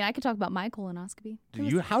 I mean, I could talk about my colonoscopy.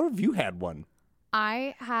 How have you had one?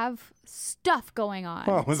 I have stuff going on.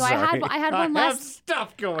 Oh, so sorry. I had one have last.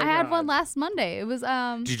 stuff going on. I had one last Monday. It was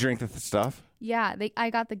Did you drink the stuff? Yeah, I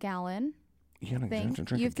got the gallon. You gotta thing.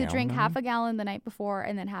 drink You have to drink now? half a gallon the night before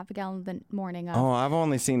and then half a gallon the morning of. Oh, I've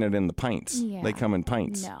only seen it in the pints. Yeah. They come in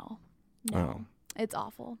pints. No. Oh. It's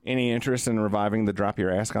awful. Any interest in reviving the drop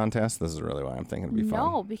your ass contest? This is really why I'm thinking it'd be fun.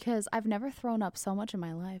 No, because I've never thrown up so much in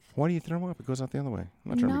my life. Why do you throw up? It goes out the other way.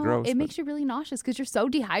 I'm not trying to be gross. It makes you really nauseous because you're so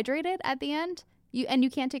dehydrated at the end. You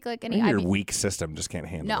can't take like any. Maybe your weak system just can't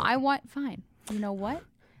handle it. No, fine. You know what?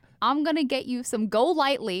 I'm gonna get you some Go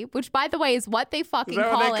Lightly, which by the way is what they fucking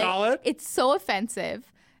call it. It's so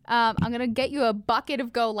offensive. I'm gonna get you a bucket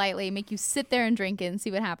of Go Lightly, make you sit there and drink it and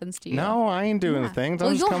see what happens to you. No, I ain't doing the things.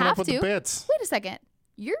 I'm just coming up with the bits. Wait a second.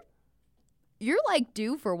 You're like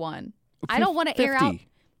due for one. I don't want to air out.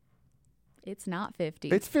 It's not 50.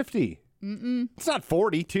 It's 50. It's not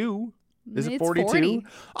 42. Is it It's 42? 40.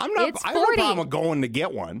 I'm not. It's I have no 40. problem with going to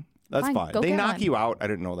get one. That's fine. go They get knock one. you out. I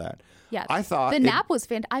didn't know that. Yeah. I thought the nap was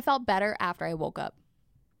fantastic. I felt better after I woke up.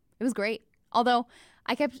 It was great. Although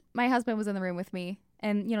my husband was in the room with me,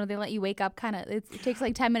 and they let you wake up it takes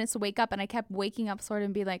like 10 minutes to wake up, and I kept waking up sort of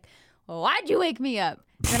and be like, well, why'd you wake me up?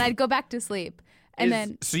 And then I'd go back to sleep.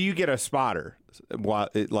 And so you get a spotter.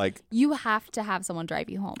 You have to have someone drive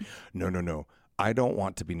you home. No. I don't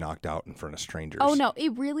want to be knocked out in front of strangers. Oh no,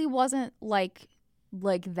 it really wasn't like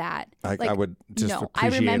that. I would just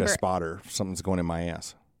appreciate a spotter if something's going in my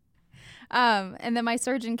ass. And then my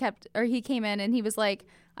surgeon he came in and he was like,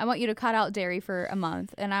 I want you to cut out dairy for a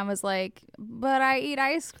month. And I was like, but I eat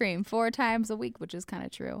ice cream 4 times a week, which is kind of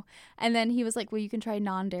true. And then he was like, well, you can try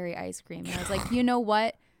non-dairy ice cream. And I was like, you know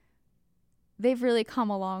what? They've really come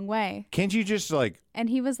a long way. Can't you just And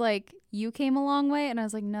he was like, you came a long way? And I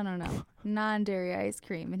was like, no. Non-dairy ice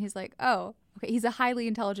cream. And he's like, oh, okay. He's a highly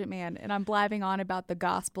intelligent man. And I'm blabbing on about the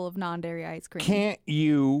gospel of non-dairy ice cream. Can't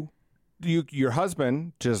your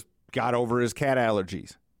husband just got over his cat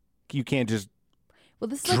allergies. You can't just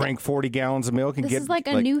drink 40 gallons of milk and this get is like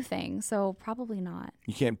a new thing, so probably not.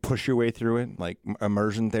 You can't push your way through it like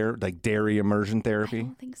immersion therapy, like dairy immersion therapy. I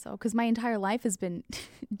don't think so, because my entire life has been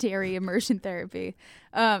dairy immersion therapy.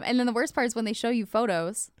 And then the worst part is when they show you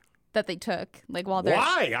photos that they took, like while they're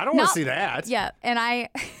Why? I don't want to see that. Yeah, and I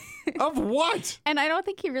of what? And I don't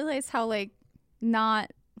think he realized how not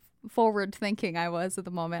forward thinking I was at the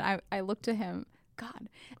moment. I looked to him, God,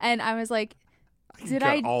 and I was like, Did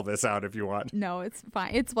I cut all this out if you want? No, it's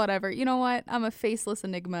fine. It's whatever. You know what? I'm a faceless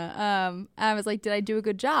enigma. I was like, did I do a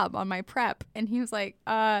good job on my prep? And he was like,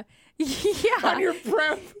 yeah. On your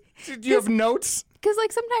prep? Did you have notes? Because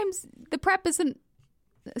sometimes the prep isn't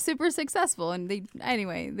super successful, and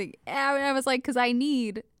I was like, because I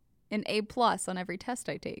need an A+ on every test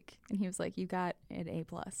I take, and he was like, you got an A+.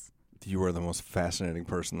 You are the most fascinating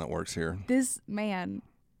person that works here. This man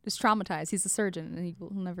is traumatized. He's a surgeon, and he'll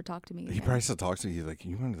never talk to me again. He probably still talks to you. He's like,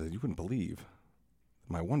 you wouldn't believe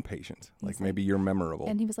my one patient. Maybe you're memorable.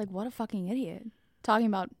 And he was like, what a fucking idiot. Talking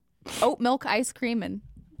about oat milk ice cream and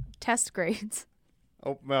test grades.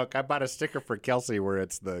 Oat milk. I bought a sticker for Kelsey where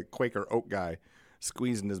it's the Quaker oat guy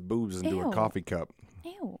squeezing his boobs into a coffee cup.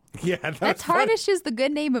 Ew. Yeah, that tarnishes the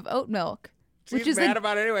good name of oat milk. She's mad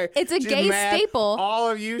about it anyway. It's a She's gay mad staple. All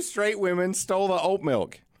of you straight women stole the oat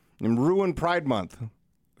milk and ruined Pride Month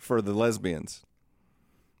for the lesbians.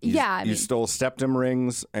 You stole septum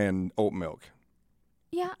rings and oat milk.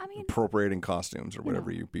 Yeah, I mean, appropriating costumes or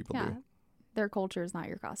whatever you people do. Their culture is not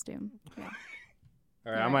your costume. Yeah.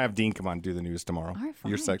 All right, I'm gonna have Dean come on and do the news tomorrow. All right, fine.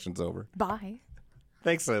 Your section's over. Bye.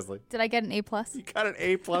 Thanks, Leslie. Did I get an A+? You got an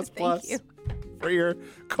A++ Thank you. for your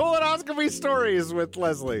colonoscopy stories with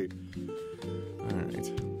Leslie. All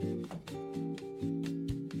right.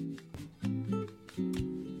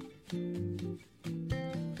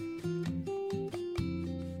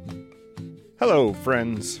 Hello,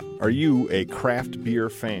 friends. Are you a craft beer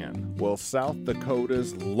fan? Well, South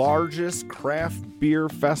Dakota's largest craft beer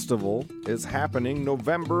festival is happening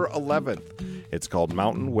November 11th. It's called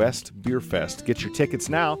Mountain West Beer Fest. Get your tickets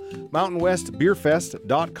now,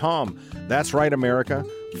 mountainwestbeerfest.com. That's right, America.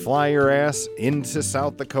 Fly your ass into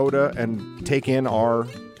South Dakota and take in our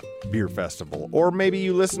beer festival. Or maybe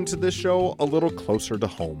you listen to this show a little closer to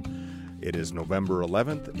home. It is November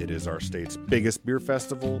 11th. It is our state's biggest beer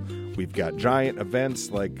festival. We've got giant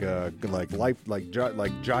events like giant-sized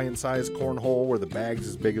cornhole where the bag's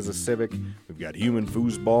as big as a Civic. We've got human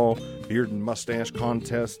foosball, beard and mustache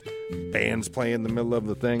contest, bands playing in the middle of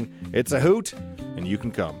the thing. It's a hoot, and you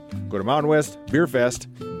can come. Go to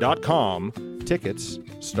mountainwestbeerfest.com. Tickets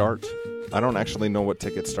start. I don't actually know what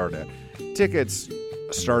tickets start at. Tickets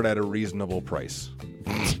start at a reasonable price.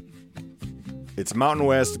 It's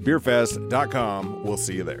mountainwestbeerfest.com. We'll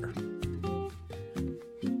see you there.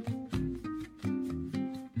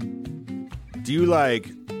 Do you like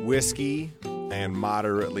whiskey, and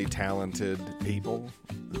moderately talented people,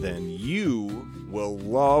 then you will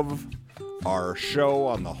love our show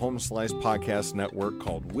on the Home Slice Podcast Network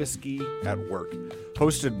called Whiskey at Work,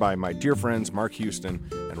 hosted by my dear friends Mark Houston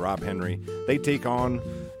and Rob Henry. They take on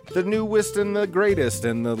the newest and the greatest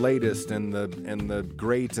and the latest and the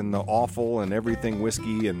great and the awful and everything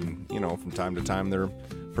whiskey, and from time to time they're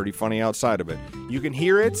pretty funny outside of it. You can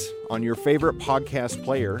hear it on your favorite podcast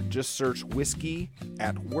player. Just search Whiskey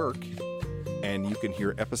at Work, and you can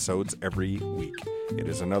hear episodes every week. It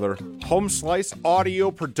is another Home Slice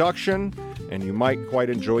audio production, and you might quite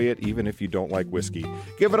enjoy it even if you don't like whiskey.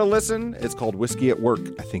 Give it a listen. It's called Whiskey at Work.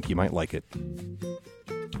 I think you might like it.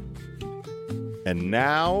 And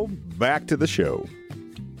now, back to the show.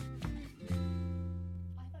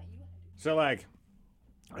 So, I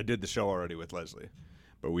did the show already with Leslie,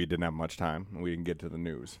 but we didn't have much time, and we didn't get to the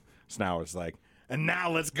news. So now it's and now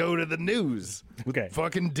let's go to the news. Okay.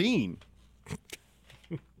 Fucking Dean.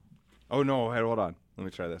 Oh, no, hey, hold on. Let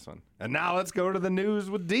me try this one. And now let's go to the news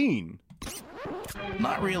with Dean.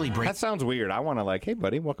 Not really That sounds weird. I want to hey,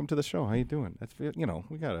 buddy, welcome to the show. How you doing? That's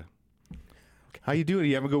we got to. How you doing?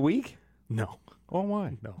 You have a good week? No. Oh,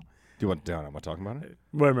 why? No. Do you want to am I talking about it?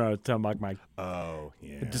 Wait a minute. I was telling my Oh,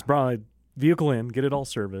 yeah. just brought my vehicle in, get it all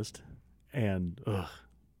serviced, and I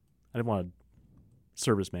didn't want a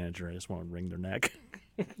service manager. I just want to wring their neck.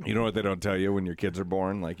 You know what they don't tell you when your kids are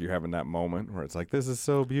born? You're having that moment where it's this is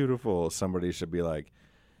so beautiful. Somebody should be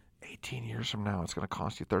 18 years from now, it's going to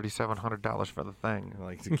cost you $3,700 for the thing.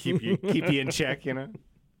 To keep you in check, All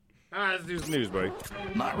right, let's do some news, buddy.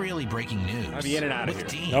 Not really breaking news. I'll be in and out of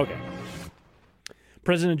with here. Dean. Okay.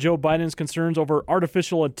 President Joe Biden's concerns over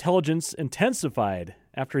artificial intelligence intensified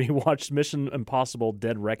after he watched Mission Impossible: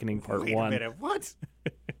 Dead Reckoning Part 1. Wait a minute, what?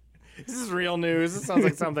 This is real news. This sounds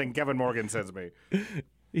like something Kevin Morgan says to me.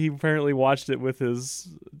 He apparently watched it with his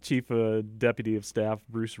chief deputy of staff,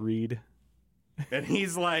 Bruce Reed. And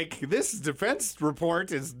he's this defense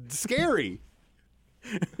report is scary.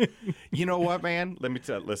 You know what, man? Let me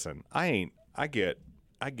tell you, listen, I get,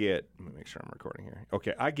 let me make sure I'm recording here.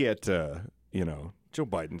 Okay, I get, Joe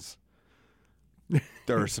Biden's,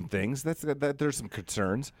 there are some things, there's some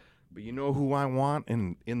concerns, but you know who I want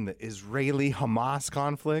in the Israeli-Hamas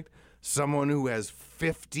conflict? Someone who has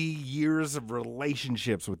 50 years of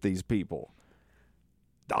relationships with these people.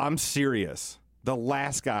 I'm serious. The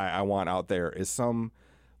last guy I want out there is some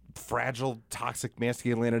fragile, toxic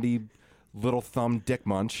masculinity, little thumb dick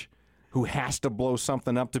munch who has to blow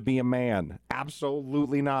something up to be a man.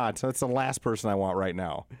 Absolutely not. That's the last person I want right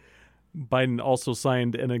now. Biden also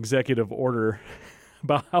signed an executive order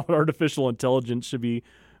about how artificial intelligence should be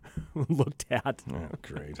looked at. Oh,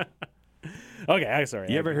 great. Okay, I'm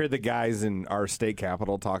sorry. You ever heard the guys in our state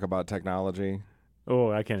capitol talk about technology?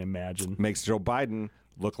 Oh, I can't imagine. Makes Joe Biden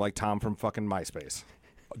look like Tom from fucking MySpace.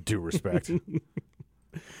 Due respect.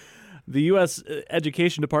 The U.S.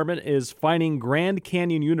 Education Department is fining Grand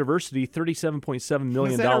Canyon University $37.7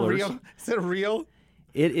 million. Is that real?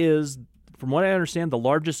 It is, from what I understand, the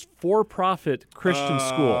largest for-profit Christian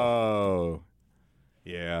school. Oh,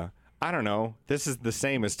 yeah. I don't know. This is the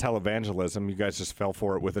same as televangelism. You guys just fell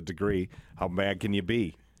for it with a degree. How bad can you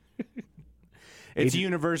be? It's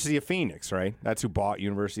University of Phoenix, right? That's who bought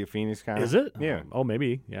University of Phoenix, kind of. Is it? Yeah. Oh,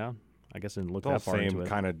 maybe. Yeah. I guess I didn't look that far into it.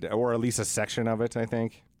 Kind of, or at least a section of it, I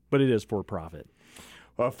think. But it is for-profit.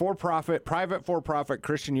 Private for-profit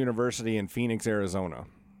Christian University in Phoenix, Arizona.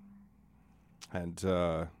 And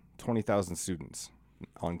 20,000 students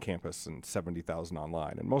on campus and 70,000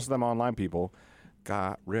 online. And most of them online people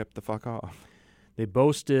got ripped the fuck off. They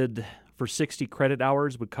boasted for 60 credit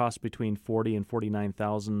hours would cost between $40,000 and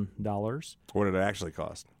 $49,000. What did it actually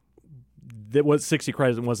cost? That was 60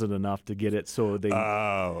 credits wasn't enough to get it, so they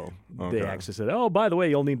they actually said, "Oh, by the way,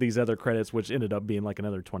 you'll need these other credits," which ended up being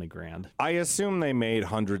another $20,000. I assume they made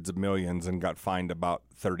hundreds of millions and got fined about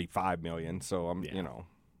 $35 million. So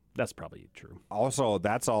That's probably true. Also,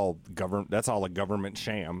 that's all a government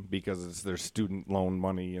sham because it's their student loan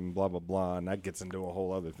money and blah blah blah, and that gets into a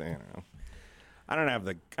whole other thing. I don't have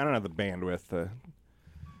the bandwidth to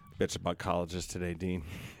bitch about colleges today, Dean.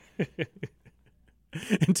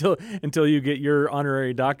 until you get your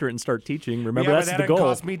honorary doctorate and start teaching. Remember, that's the goal. It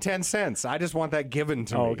cost me 10 cents. I just want that given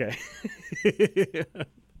to me. Oh, okay.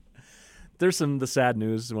 There's the sad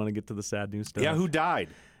news. You want to get to the sad news stuff? Yeah, who died?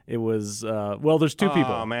 It was, there's two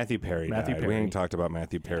people. Oh, Matthew Perry died. Perry. We ain't talked about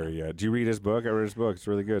Matthew Perry yet. Do you read his book? I read his book. It's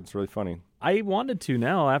really good. It's really funny. I wanted to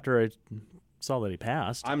now after I saw that he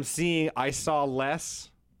passed. I saw less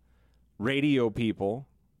radio people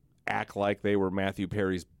act like they were Matthew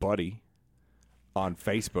Perry's buddy on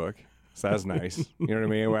Facebook So that's nice. You know what I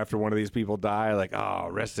mean? After one of these people die, like, oh,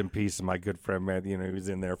 rest in peace to my good friend, man. You know, he was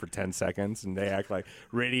in there for 10 seconds, and they act like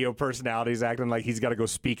radio personalities acting like he's got to go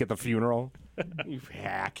speak at the funeral. You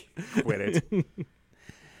hack. Quit it.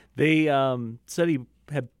 They said he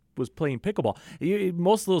was playing pickleball.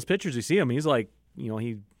 Most of those pictures you see him, he's like,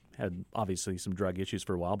 he had obviously some drug issues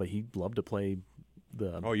for a while, but he loved to play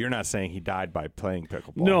the. Oh, you're not saying he died by playing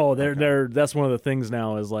pickleball? No, that's one of the things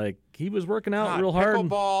now is like he was working out real hard.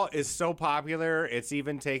 Pickleball is so popular, it's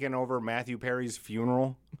even taken over Matthew Perry's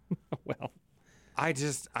funeral. Well, I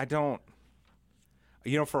don't.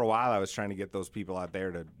 For a while I was trying to get those people out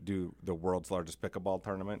there to do the world's largest pickleball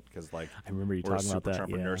tournament because, like, I remember you we're talking a about that.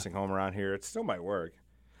 super Yeah. nursing home around here. It still might work.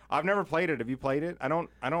 I've never played it. Have you played it? I've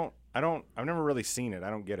never really seen it. I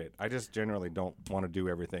don't get it. I just generally don't want to do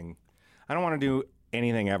everything. I don't want to do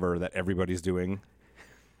anything ever that everybody's doing,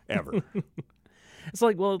 ever. It's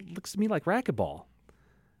like, well, it looks to me like racquetball.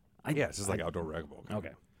 Yeah, it's just like outdoor racquetball.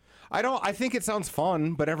 Okay. I think it sounds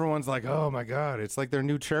fun, but everyone's like, oh my God, it's like their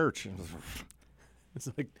new church. It's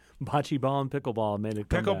like bocce ball and pickleball made it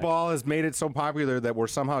come back. Pickleball has made it so popular that we're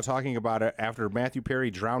somehow talking about it after Matthew Perry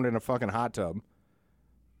drowned in a fucking hot tub.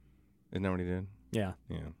 Isn't that what he did? Yeah.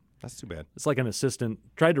 Yeah. That's too bad. It's like an assistant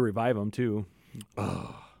tried to revive him too.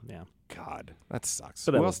 Oh, Yeah. God. That sucks.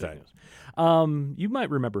 But that Who was else the died? news. You might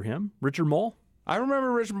remember him, Richard Mole. I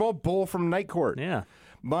remember Richard Bull from Night Court. Yeah.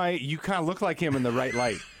 You kind of look like him in the right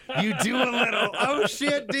light. You do a little. Oh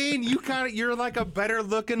shit, Dean! You're like a better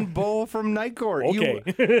looking bull from Night Court.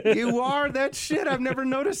 Okay. You are that shit. I've never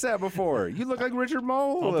noticed that before. You look like Richard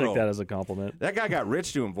Mole. I'll take that as a compliment. That guy got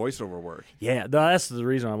rich doing voiceover work. Yeah, that's the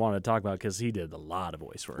reason I wanted to talk about because he did a lot of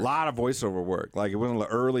voice work. A lot of voiceover work. Like, it was one of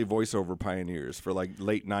the early voiceover pioneers for like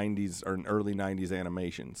late 90s or early 90s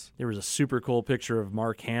animations. There was a super cool picture of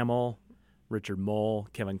Mark Hamill, Richard Mole,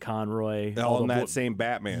 Kevin Conroy. All in that same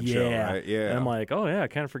Batman show, right? Yeah. And I'm like, oh, yeah, I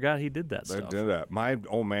kind of forgot he did that They stuff. did that. My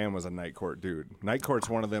old man was a Night Court dude. Night Court's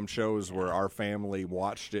one of them shows where our family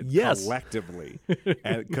watched it Yes. collectively,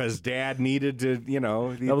 because Dad needed to,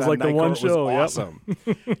 That was like the Night one Court show, yep. was awesome.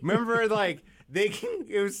 Remember, like,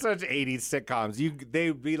 it was such 80s sitcoms.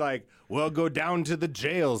 They'd be like, well, go down to the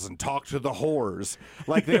jails and talk to the whores.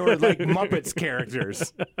 Like they were like Muppets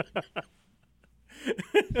characters.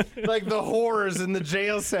 Like the whores in the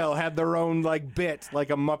jail cell had their own like bit,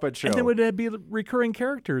 like a Muppet show. And then would it be recurring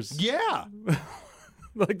characters? Yeah.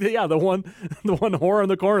 Like the one whore in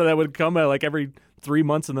the corner that would come at like every 3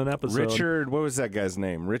 months in an episode. Richard, what was that guy's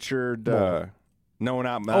name? Richard, Mole. no,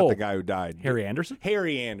 not the guy who died. Harry Anderson?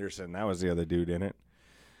 Harry Anderson. That was the other dude in it.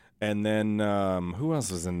 And then who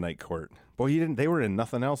else was in Night Court? Boy, they were in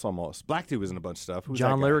nothing else almost. Black dude was in a bunch of stuff. Who's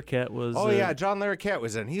John that guy? Larroquette was. Oh yeah, John Larroquette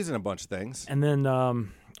was in. He's in a bunch of things. And then,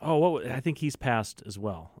 I think he's passed as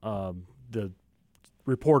well. The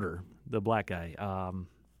reporter, the black guy. I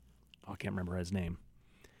can't remember his name.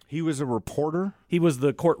 He was a reporter. He was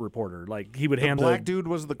the court reporter. Like he would The handle. black dude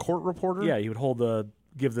was the court reporter. Yeah, he would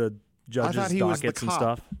give the judges I thought he was the dockets and cop.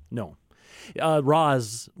 stuff. No,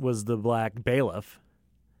 Roz was the black bailiff,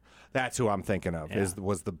 That's who I'm thinking of. Yeah.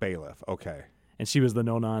 Was the bailiff? Okay. and she was the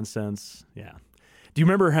no nonsense. Yeah. Do you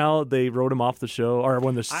remember how they wrote him off the show, or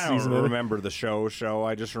when the I season don't ended? remember the show.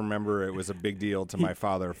 I just remember it was a big deal to my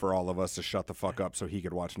father for all of us to shut the fuck up so he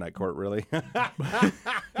could watch Night Court. Really.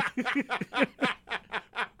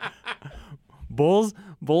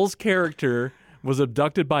 Bull's character was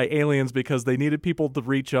abducted by aliens because they needed people to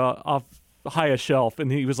reach off high a shelf,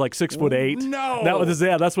 and he was like 6'8".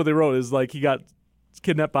 No. That's what they wrote. Is like he got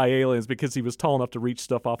kidnapped by aliens because he was tall enough to reach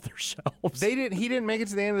stuff off their shelves. He didn't make it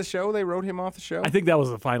to the end of the show. They wrote him off the show. I think that was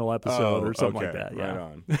the final episode or something okay. like that. Yeah, Right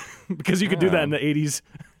on. because you could do that in the 80s.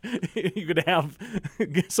 You could have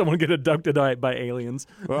someone get abducted by aliens.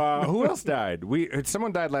 Who else died?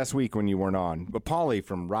 Someone died last week when you weren't on. But Paulie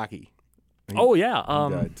from Rocky. Oh yeah,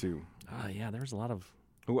 He died too. yeah. There's a lot of.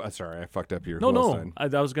 Sorry, I fucked up here. No, Who else no.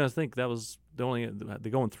 died? I was gonna think that was the only. They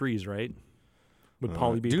go in threes, right? Would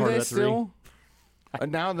Paulie be Do part they of that still?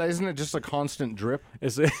 Now isn't it just a constant drip three?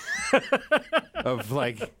 Is it? of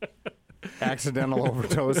like accidental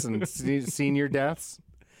overdose and senior deaths?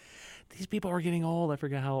 These people are getting old. I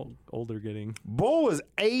forget how old they're getting. Bull was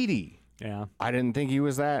 80. Yeah. I didn't think he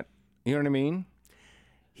was that. You know what I mean?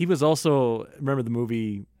 He was also, remember the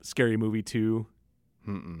movie Scary Movie 2?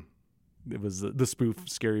 Mm-mm. It was the spoof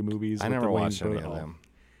Scary Movies. I with never the Wayne watched any Brody- of them.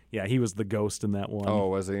 Yeah, he was the ghost in that one. Oh,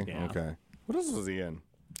 was he? Yeah. Okay. What else was he in?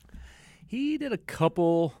 He did a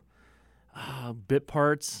couple bit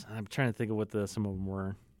parts. I'm trying to think of what some of them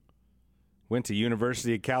were. Went to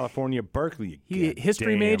University of California, Berkeley. He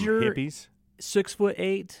history Damn major. hippies.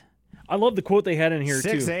 6'8". I love the quote they had in here too.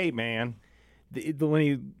 6'8", man. when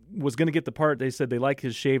he was going to get the part, they said they like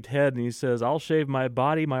his shaved head, and he says, "I'll shave my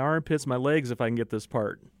body, my armpits, my legs if I can get this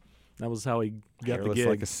part." That was how he got Hairless the gig.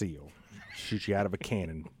 like a seal. Shoot you out of a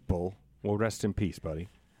cannon, bull. Well, rest in peace, buddy.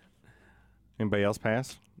 Anybody else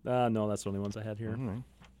pass? No, that's the only ones I had here. Right.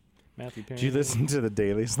 Matthew Perry. Did you listen to the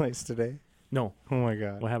Daily Slice today? No. Oh, my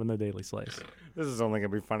God. What happened to the Daily Slice? This is only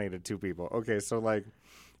going to be funny to two people. Okay, so, like,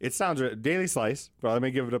 it sounds Daily Slice, but let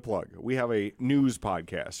me give it a plug. We have a news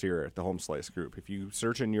podcast here at the Home Slice Group. If you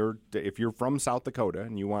search if you're from South Dakota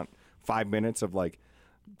and you want 5 minutes of, like,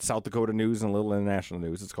 South Dakota news and a little international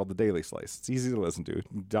news, it's called the Daily Slice. It's easy to listen to.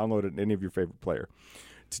 Download it in any of your favorite player.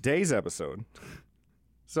 Today's episode.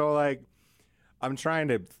 So, like, I'm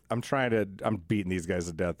beating these guys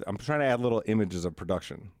to death. I'm trying to add little images of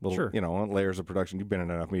production, Sure. Layers of production. You've been in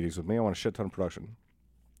enough meetings with me. I want a shit ton of production.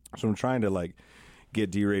 So I'm trying to, like, get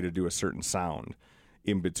D-Ray to do a certain sound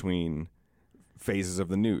in between phases of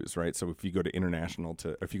the news, right? So if you go to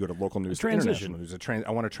if you go to local news to international news, I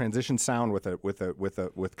want a transition sound with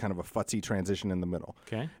kind of a futzy transition in the middle.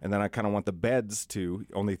 Okay. And then I kind of want the beds to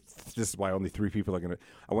this is why only 3 people are going to.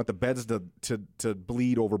 I want the beds to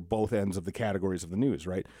bleed over both ends of the categories of the news,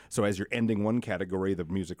 right? So as you're ending one category, the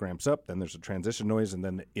music ramps up, then there's a transition noise, and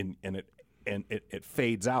then it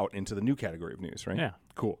fades out into the new category of news, right? Yeah.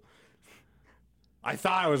 Cool. I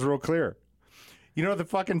thought I was real clear. You know the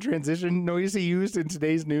fucking transition noise he used in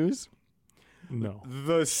today's news? No.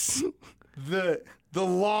 The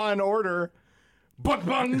Law and Order.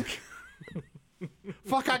 Bunk.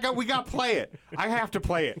 Fuck! We got to play it. I have to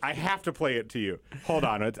play it. I have to play it to you. Hold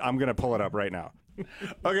on. I'm gonna pull it up right now.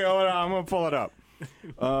 Okay, hold on. I'm gonna pull it up.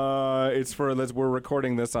 We're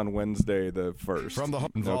recording this on Wednesday the 1st. From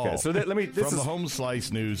the Home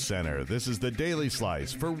Slice News Center. This is the Daily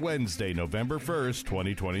Slice for Wednesday, November 1st,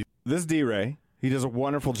 2020. This D-Ray, he does a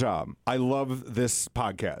wonderful job. I love this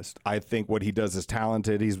podcast. I think what he does is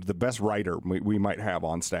talented. He's the best writer we might have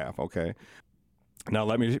on staff, okay? Now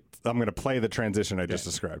I'm going to play the transition I just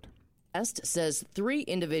described. Est says 3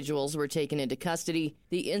 individuals were taken into custody.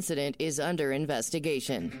 The incident is under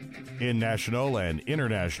investigation. In national and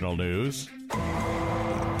international news,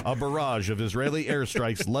 a barrage of Israeli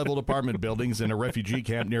airstrikes leveled apartment buildings in a refugee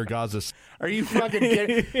camp near Gaza. Are you fucking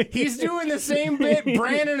kidding? He's doing the same bit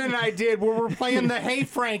Brandon and I did where we're playing the Hey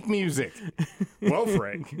Frank music. Well,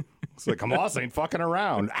 Frank. It's like, Hamas ain't fucking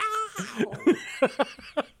around. Ow!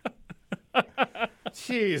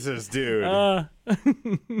 Jesus, dude.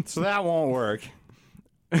 So that won't work.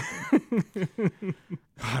 God,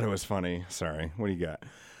 it was funny. Sorry. What do you got?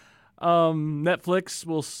 Netflix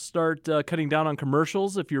will start cutting down on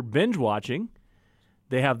commercials if you're binge watching.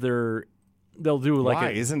 They'll do like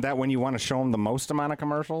Why? Isn't that when you want to show them the most amount of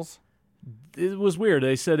commercials? It was weird.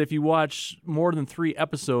 They said if you watch more than 3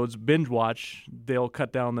 episodes, binge watch, they'll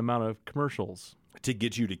cut down the amount of commercials. To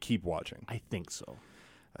get you to keep watching. I think so.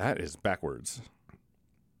 That is backwards.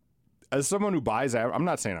 As someone who buys, I'm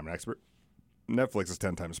not saying I'm an expert. Netflix is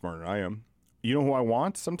 10 times smarter than I am. You know who I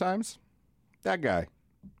want sometimes? That guy.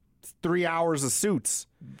 It's 3 hours of Suits.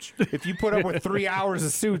 If you put up with 3 hours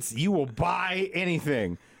of Suits, you will buy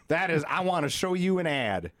anything. That is, I want to show you an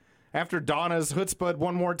ad. After Donna's chutzpah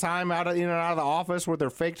one more time out of the office with her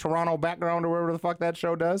fake Toronto background or whatever the fuck that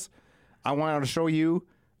show does, I want to show you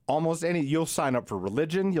almost any. You'll sign up for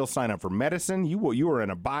religion. You'll sign up for medicine. You are in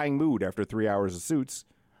a buying mood after 3 hours of Suits.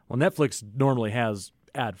 Well, Netflix normally has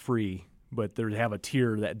ad-free, but they have a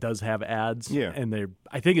tier that does have ads. Yeah. And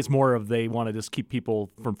I think it's more of they want to just keep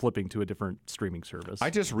people from flipping to a different streaming service. I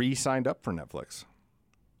just re-signed up for Netflix.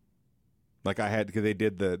 Like I had, because they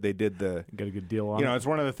did the got a good deal on it. It's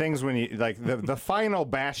one of the things when you, like, the final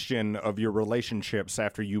bastion of your relationships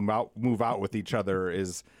after you move out with each other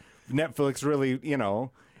is Netflix really,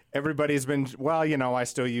 everybody's been, I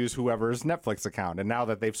still use whoever's Netflix account. And now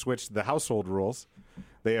that they've switched the household rules,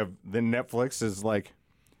 then Netflix is like,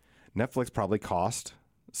 Netflix probably cost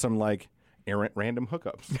some like errant random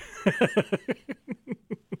hookups.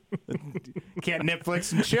 Can't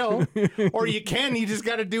Netflix and chill. Or you just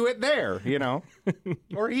got to do it there,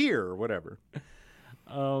 or here or whatever.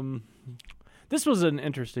 This was an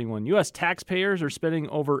interesting one. U.S. taxpayers are spending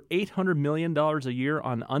over $800 million a year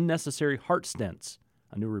on unnecessary heart stents,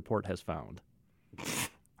 a new report has found.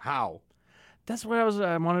 How? That's what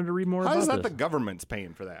I wanted to read more about. How is that this. the government's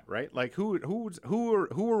paying for that, right? Like who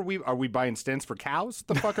are we? Are we buying stents for cows?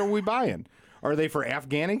 The fuck are we buying? Are they for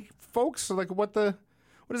Afghani folks? Like what does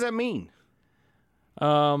that mean?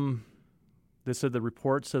 They said the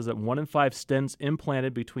report says that 1 in 5 stents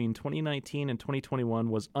implanted between 2019 and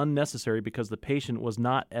 2021 was unnecessary because the patient was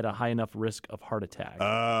not at a high enough risk of heart attack.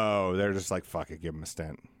 Oh, they're just like, fuck it, give them a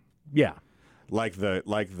stent. Yeah. like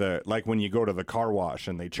when you go to the car wash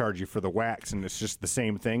and they charge you for the wax and it's just the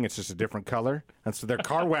same thing, it's just a different color. And so they're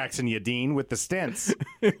car waxing you, Dean, with the stents.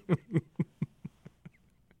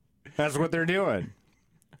 That's what they're doing.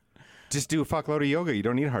 Just do a fuckload of yoga. You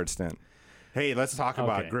don't need a hard stent. Hey, let's talk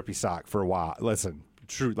about grippy sock for a while. Listen,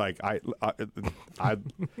 true. Like I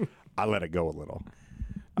let it go a little.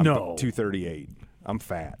 I'm 238. I'm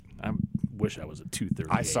fat. I wish I was at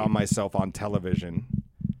 238. I saw myself on television.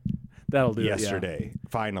 That'll do yesterday,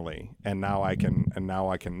 finally, and now I can.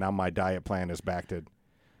 Now my diet plan is back to.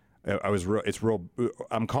 It's real.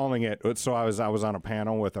 I'm calling it. So I was on a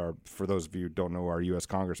panel with for those of you who don't know who our U.S.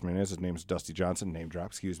 Congressman is, his name's Dusty Johnson. Name drop,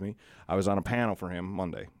 excuse me. I was on a panel for him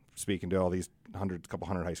Monday, speaking to all these 400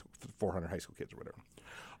 high school kids or whatever,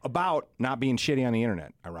 about not being shitty on the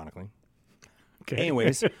internet. Ironically. Okay.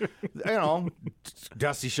 Anyways,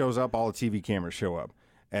 Dusty shows up. All the TV cameras show up.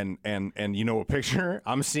 And you know a picture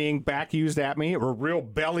I'm seeing back used at me? A real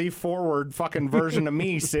belly forward fucking version of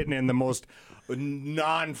me sitting in the most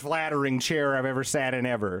non-flattering chair I've ever sat in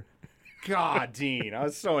ever. God, Dean, I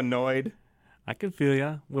was so annoyed. I could feel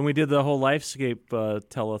you. When we did the whole Lifescape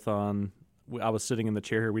telethon, I was sitting in the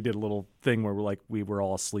chair here. We did a little thing where we were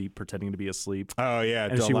all asleep, pretending to be asleep. Oh, yeah.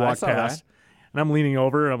 And she walked past. And I'm leaning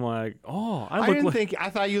over, and I'm like, oh, I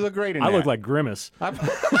thought you looked great in that. I look like Grimace.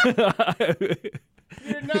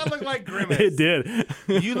 You did not look like Grimace. It did.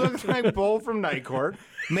 You looked like Bull from Night Court.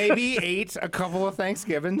 Maybe ate a couple of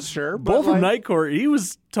Thanksgivings, sure. But Bull from Night Court, he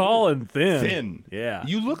was tall and thin. Thin. Yeah.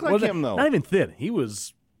 You look like him, though. Not even thin. He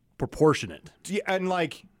was proportionate. Yeah, and,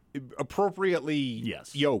 appropriately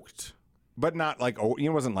yoked. But not he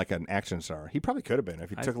wasn't like an action star. He probably could have been if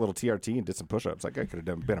he took a little TRT and did some push-ups. Like I could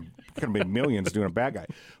have been millions doing a bad guy.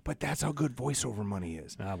 But that's how good voiceover money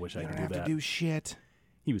is. I wish I could do that. You don't have to do shit.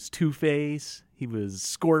 He was Two-Face. He was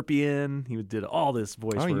Scorpion. He did all this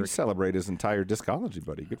voice work. You celebrate his entire discology,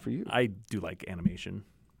 buddy. Good for you. I do like animation.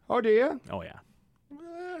 Oh, do you? Oh, yeah.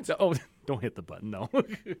 Don't hit the button, no.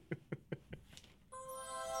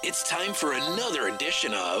 It's time for another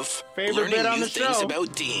edition of Favorite Learning bit on New the Things show.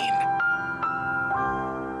 About Dean.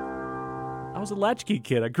 I was a latchkey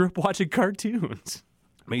kid. I grew up watching cartoons.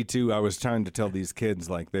 Me too. I was trying to tell these kids,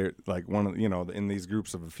 they're one of in these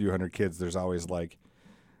groups of a few hundred kids, there's always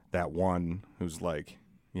that one who's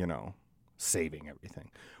saving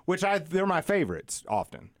everything, which they're my favorites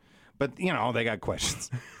often, but they got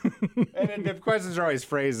questions, and the questions are always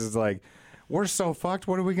phrased as we're so fucked.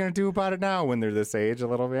 What are we gonna do about it now? When they're this age, a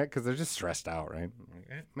little bit, because they're just stressed out, right?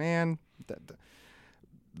 Man,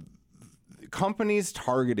 companies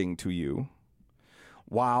targeting to you,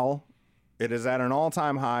 while it is at an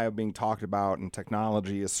all-time high of being talked about, and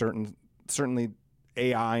technology is certainly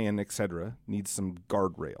AI and etc. needs some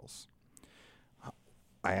guardrails.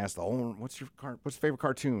 I asked the owner, what's your favorite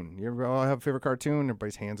cartoon? You ever have a favorite cartoon?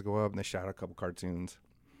 Everybody's hands go up and they shout out a couple cartoons.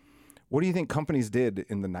 What do you think companies did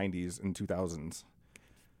in the 90s and 2000s?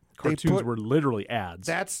 Cartoons were literally ads.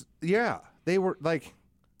 They were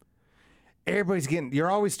everybody's you're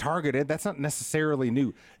always targeted. That's not necessarily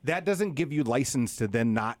new. That doesn't give you license to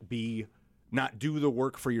then not do the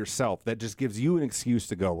work for yourself. That just gives you an excuse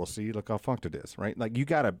to go, well, see, look how fucked it is, right? You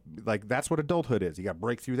gotta, that's what adulthood is. You gotta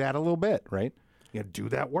break through that a little bit, right? You gotta do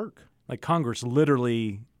that work. Congress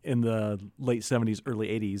literally in the late 70s, early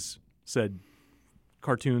 80s said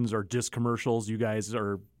cartoons are just commercials. You guys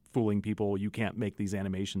are fooling people. You can't make these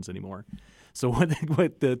animations anymore. So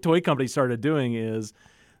what the toy company started doing is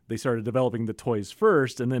they started developing the toys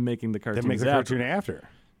first and then making the cartoons after. Cartoon after.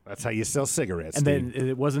 That's how you sell cigarettes. And then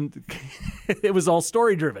it wasn't, it was all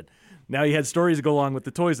story driven. Now you had stories to go along with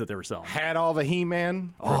the toys that they were selling. Had all the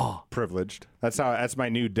He-Man. Oh, privileged. That's my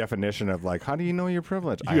new definition of how do you know you're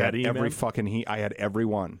privileged? I had every fucking I had every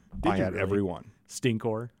one. I had every one.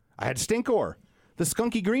 Stinkor. I had Stinkor, the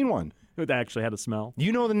skunky green one. It actually had a smell.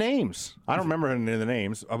 You know the names. I don't remember any of the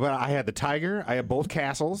names, but I had the tiger. I had both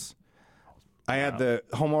castles. I had the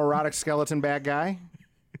homoerotic skeleton bad guy.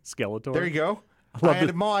 Skeletor. There you go. I had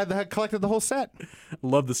them all. I had collected the whole set.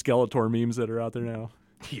 Love the Skeletor memes that are out there now.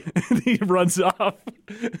 Yeah. He runs off.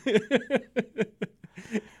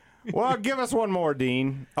 Well, give us one more,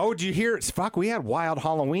 Dean. Oh, did you hear? Fuck, we had Wild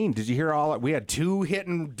Halloween. Did you hear all? We had 2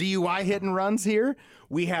 DUI hit and runs here.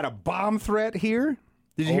 We had a bomb threat here.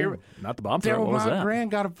 Did you hear? Not the bomb threat. What was that?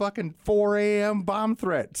 Grant got a fucking 4 a.m. bomb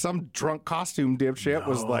threat. Some drunk costume dipshit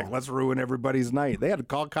was like, let's ruin everybody's night. They had to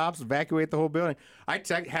call cops, evacuate the whole building.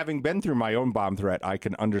 Having been through my own bomb threat, I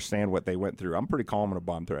can understand what they went through. I'm pretty calm in a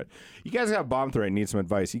bomb threat. You guys have a bomb threat and need some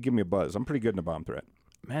advice, you give me a buzz. I'm pretty good in a bomb threat.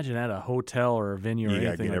 Imagine at a hotel or a venue or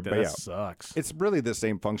anything like that. That sucks. It's really the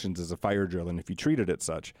same functions as a fire drill, and if you treat it as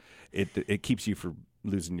such, it keeps you from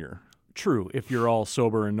losing your true if you're all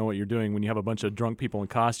sober and know what you're doing. When you have a bunch of drunk people in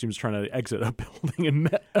costumes trying to exit a building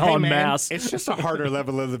en masse, it's just a harder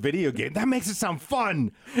level of the video game. That makes it sound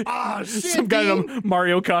fun. Ah, shit, some guy in a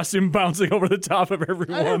Mario costume bouncing over the top of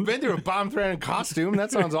everyone. I've never been through a bomb-threatening costume.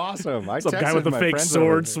 That sounds awesome. Some guy with a fake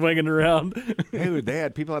sword swinging around. Dude, they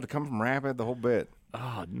had people had to come from Rapid, the whole bit.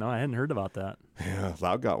 Oh, no, I hadn't heard about that. Yeah,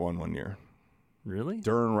 Loud got one year. Really?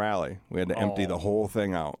 During rally, we had to empty the whole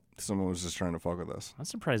thing out. Someone was just trying to fuck with us. I'm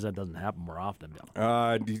surprised that doesn't happen more often.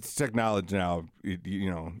 It's technology now.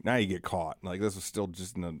 Now you get caught. Like, this was still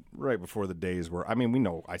just right before the days where, I mean, we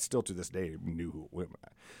know, I still to this day knew who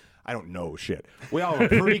I don't know shit. We all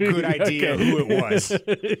have a pretty good idea who it was.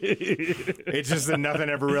 It's just that nothing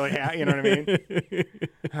ever really happened. You know what I mean?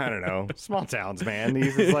 I don't know. Small towns, man.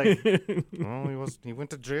 He's just like, well, he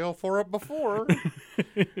went to jail for it before.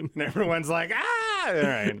 And everyone's like, all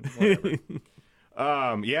right, whatever.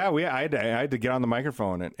 I had to get on the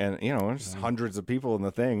microphone and there's hundreds of people in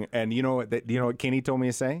the thing. And you know what Kenny told me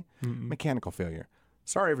to say? Mm-hmm. Mechanical failure.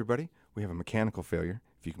 Sorry, everybody. We have a mechanical failure.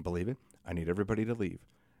 If you can believe it, I need everybody to leave.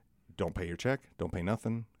 Don't pay your check. Don't pay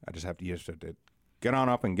nothing. I just have to, get on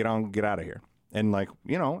up and get out of here. And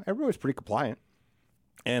everybody's pretty compliant.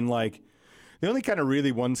 And the only kind of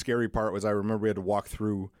really one scary part was I remember we had to walk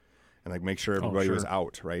through and make sure everybody was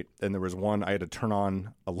out, right? And there was one, I had to turn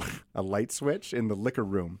on a light switch in the liquor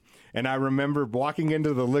room. And I remember walking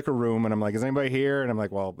into the liquor room and I'm like, is anybody here? And I'm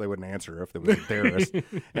like, well, they wouldn't answer if there was a terrorist.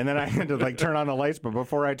 And then I had to turn on the lights. But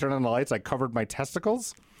before I turned on the lights, I covered my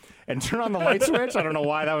testicles and turned on the light switch. I don't know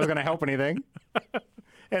why that was going to help anything.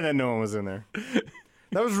 And then no one was in there.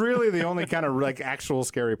 That was really the only kind of actual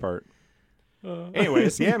scary part.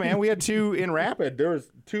 Anyways, yeah, man, we had two in Rapid. There was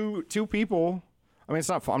two people. I mean, it's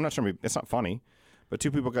not. I'm not sure. It's not funny, but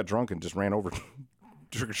two people got drunk and just ran over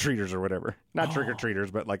trick or treaters or whatever. Not trick or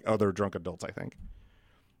treaters, but other drunk adults. I think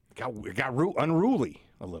it got unruly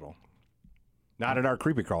a little. Not at our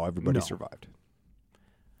creepy crawl. Everybody survived.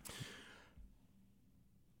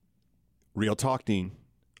 Real talk, Dean.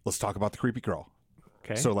 Let's talk about the creepy crawl.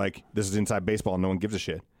 Okay. So this is inside baseball. And no one gives a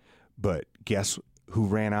shit. But guess who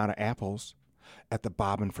ran out of apples at the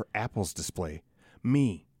Bobbin for Apples display?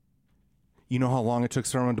 Me. You know how long it took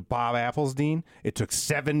someone to bob apples, Dean? It took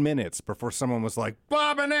 7 minutes before someone was like,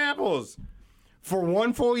 bobbing apples. For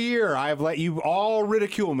 1 full year, I have let you all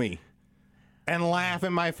ridicule me and laugh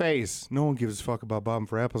in my face. No one gives a fuck about bobbing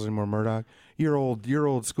for apples anymore, Murdoch. You're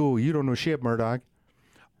old school. You don't know shit, Murdoch.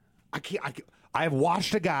 I've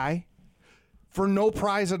watched a guy for no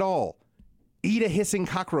prize at all eat a hissing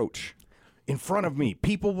cockroach in front of me.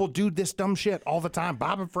 People will do this dumb shit all the time.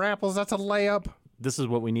 Bobbing for apples, that's a layup. This is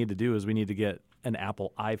what we need to do is we need to get an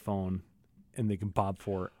Apple iPhone and they can bob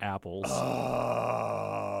for apples.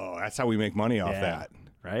 Oh, that's how we make money off that.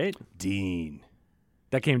 Right? Dean.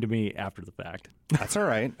 That came to me after the fact. That's all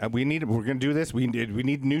right. We're going to do this. We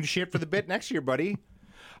need new shit for the bit next year, buddy.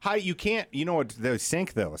 How you can't, what, they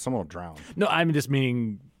sink though. Someone will drown. No, I'm just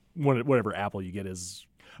meaning whatever apple you get is.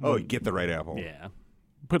 Oh, you get the right apple. Yeah.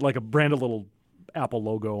 Put a brand a little Apple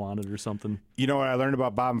logo on it or something. You know what I learned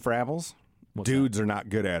about bobbing for apples? Dudes are not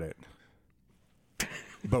good at it.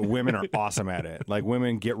 But women are awesome at it.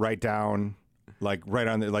 Women get right down, right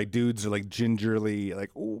on there. Dudes are gingerly,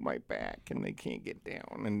 oh, my back, and they can't get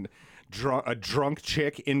down. And a drunk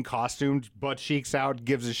chick in costume, butt cheeks out,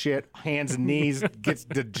 gives a shit, hands and knees, gets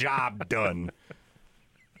the job done.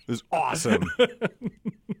 It was awesome.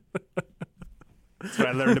 That's what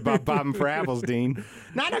I learned about bobbing for apples, Dean.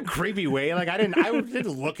 Not in a creepy way. I didn't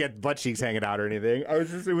look at butt cheeks hanging out or anything.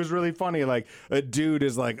 It was really funny. A dude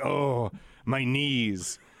is oh, my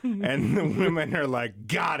knees. And the women are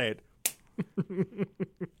got it.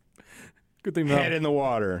 Good thing head in the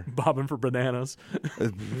water. Bobbing for bananas.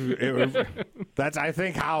 That's, I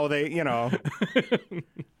think, how they,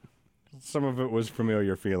 some of it was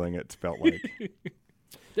familiar feeling, it felt like.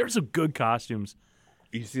 There were some good costumes.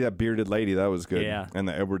 You see that bearded lady? That was good. Yeah. And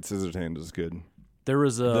the Edward Scissorhands was good. There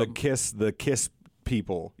was a... The Kiss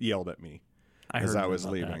people yelled at me as I was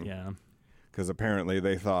leaving. That, yeah. Because apparently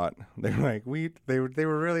they thought, they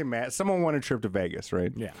were really mad. Someone won a trip to Vegas,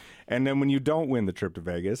 right? Yeah. And then when you don't win the trip to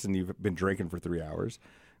Vegas and you've been drinking for 3 hours,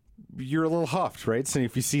 you're a little huffed, right? So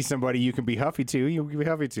if you see somebody you can be huffy to, you can be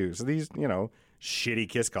huffy to. So these, shitty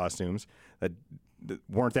Kiss costumes that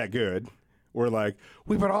weren't that good were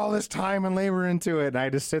we put all this time and labor into it. And I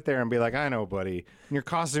just sit there and be like, I know, buddy. And your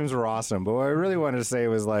costumes were awesome. But what I really wanted to say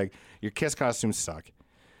was your Kiss costumes suck.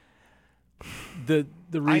 The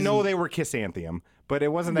reason... I know they were Kiss Anthem, but it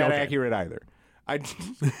wasn't that accurate either.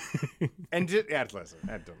 Listen,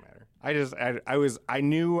 that doesn't matter. I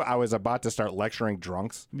knew I was about to start lecturing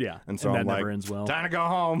drunks. Yeah. And so and I'm that never ends well. Time to go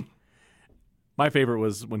home. My favorite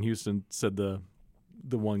was when Houston said the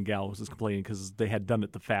one gal was complaining because they had done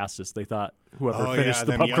it the fastest. They thought whoever finished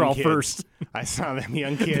the them pub young crawl kids. first. I saw them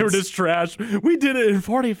young kids. They were just trash. We did it in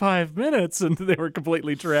 45 minutes, and they were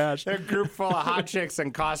completely trashed. They're a group full of hot chicks in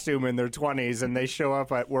costume in their 20s, and they show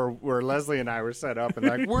up at where Leslie and I were set up, and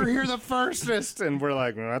they're like, we're here the firstest. And we're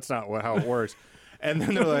like, well, that's not how it works. And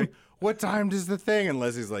then they're like, what time does the thing? And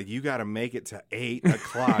Leslie's like, you got to make it to 8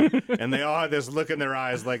 o'clock. And they all had this look in their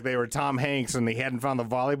eyes like they were Tom Hanks and they hadn't found the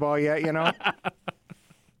volleyball yet, you know?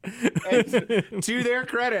 And to their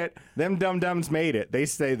credit, them dum-dums made it.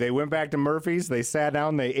 They went back to Murphy's. They sat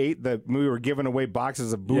down. They ate we were giving away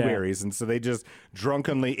boxes of blueberries, and so they just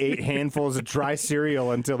drunkenly ate handfuls of dry cereal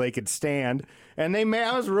until they could stand. And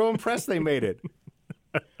I was real impressed they made it.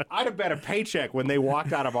 I'd have bet a paycheck when they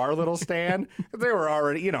walked out of our little stand. They were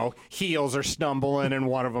already, heels are stumbling and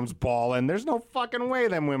one of them's bawling. There's no fucking way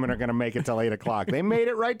them women are going to make it till 8 o'clock. They made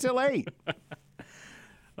it right till 8.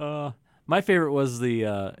 My favorite was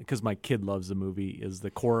because my kid loves the movie, is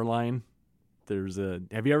the Coraline.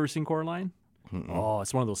 Have you ever seen Coraline? Mm-mm. Oh,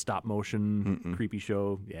 it's one of those stop motion creepy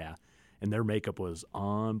show. Yeah. And their makeup was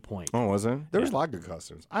on point. Oh, was it? There was a lot of good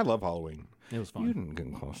costumes. I love Halloween. It was fun. You didn't get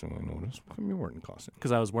in costume, I noticed. How come you weren't in costume?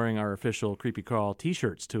 Because I was wearing our official Creepy Crawl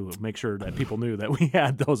t-shirts to make sure that people knew that we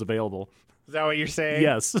had those available. Is that what you're saying?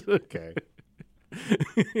 Yes. Okay.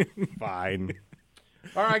 Fine.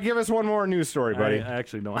 All right, give us one more news story, buddy. I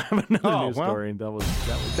actually don't have another news story. That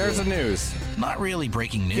was There's the news. Not really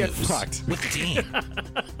breaking news. Get fucked. With the team.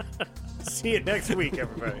 See you next week,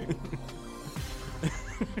 everybody.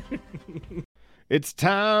 It's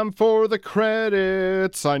time for the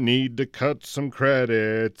credits. I need to cut some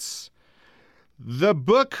credits. The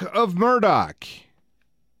Book of Murdoch.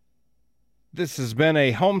 This has been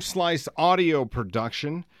a Home Slice audio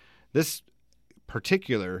production. This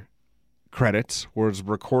particular credits was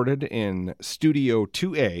recorded in Studio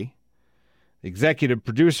 2A. The executive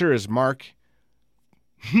producer is Mark.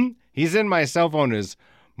 He's in my cell phone as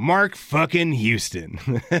Mark fucking Houston.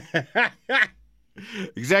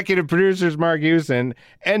 Executive producers Mark Houston.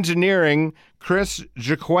 Engineering Chris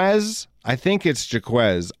Jaquez. I think it's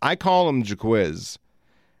Jaquez. I call him Jaquez.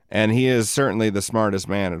 And he is certainly the smartest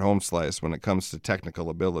man at Home Slice when it comes to technical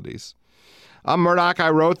abilities. I'm Murdoch. I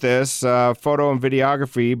wrote this. Photo and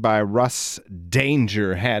videography by Russ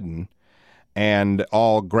Danger Haddon. And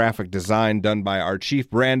all graphic design done by our chief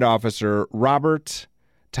brand officer, Robert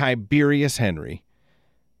Tiberius Henry.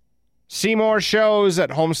 See more shows at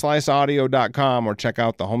homesliceaudio.com or check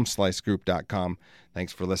out the homeslicegroup.com.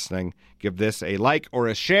 Thanks for listening. Give this a like or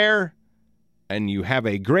a share, and you have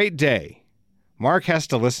a great day. Mark has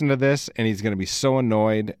to listen to this, and he's going to be so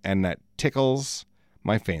annoyed, and that tickles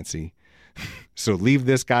my fancy. So leave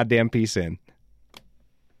this goddamn piece in.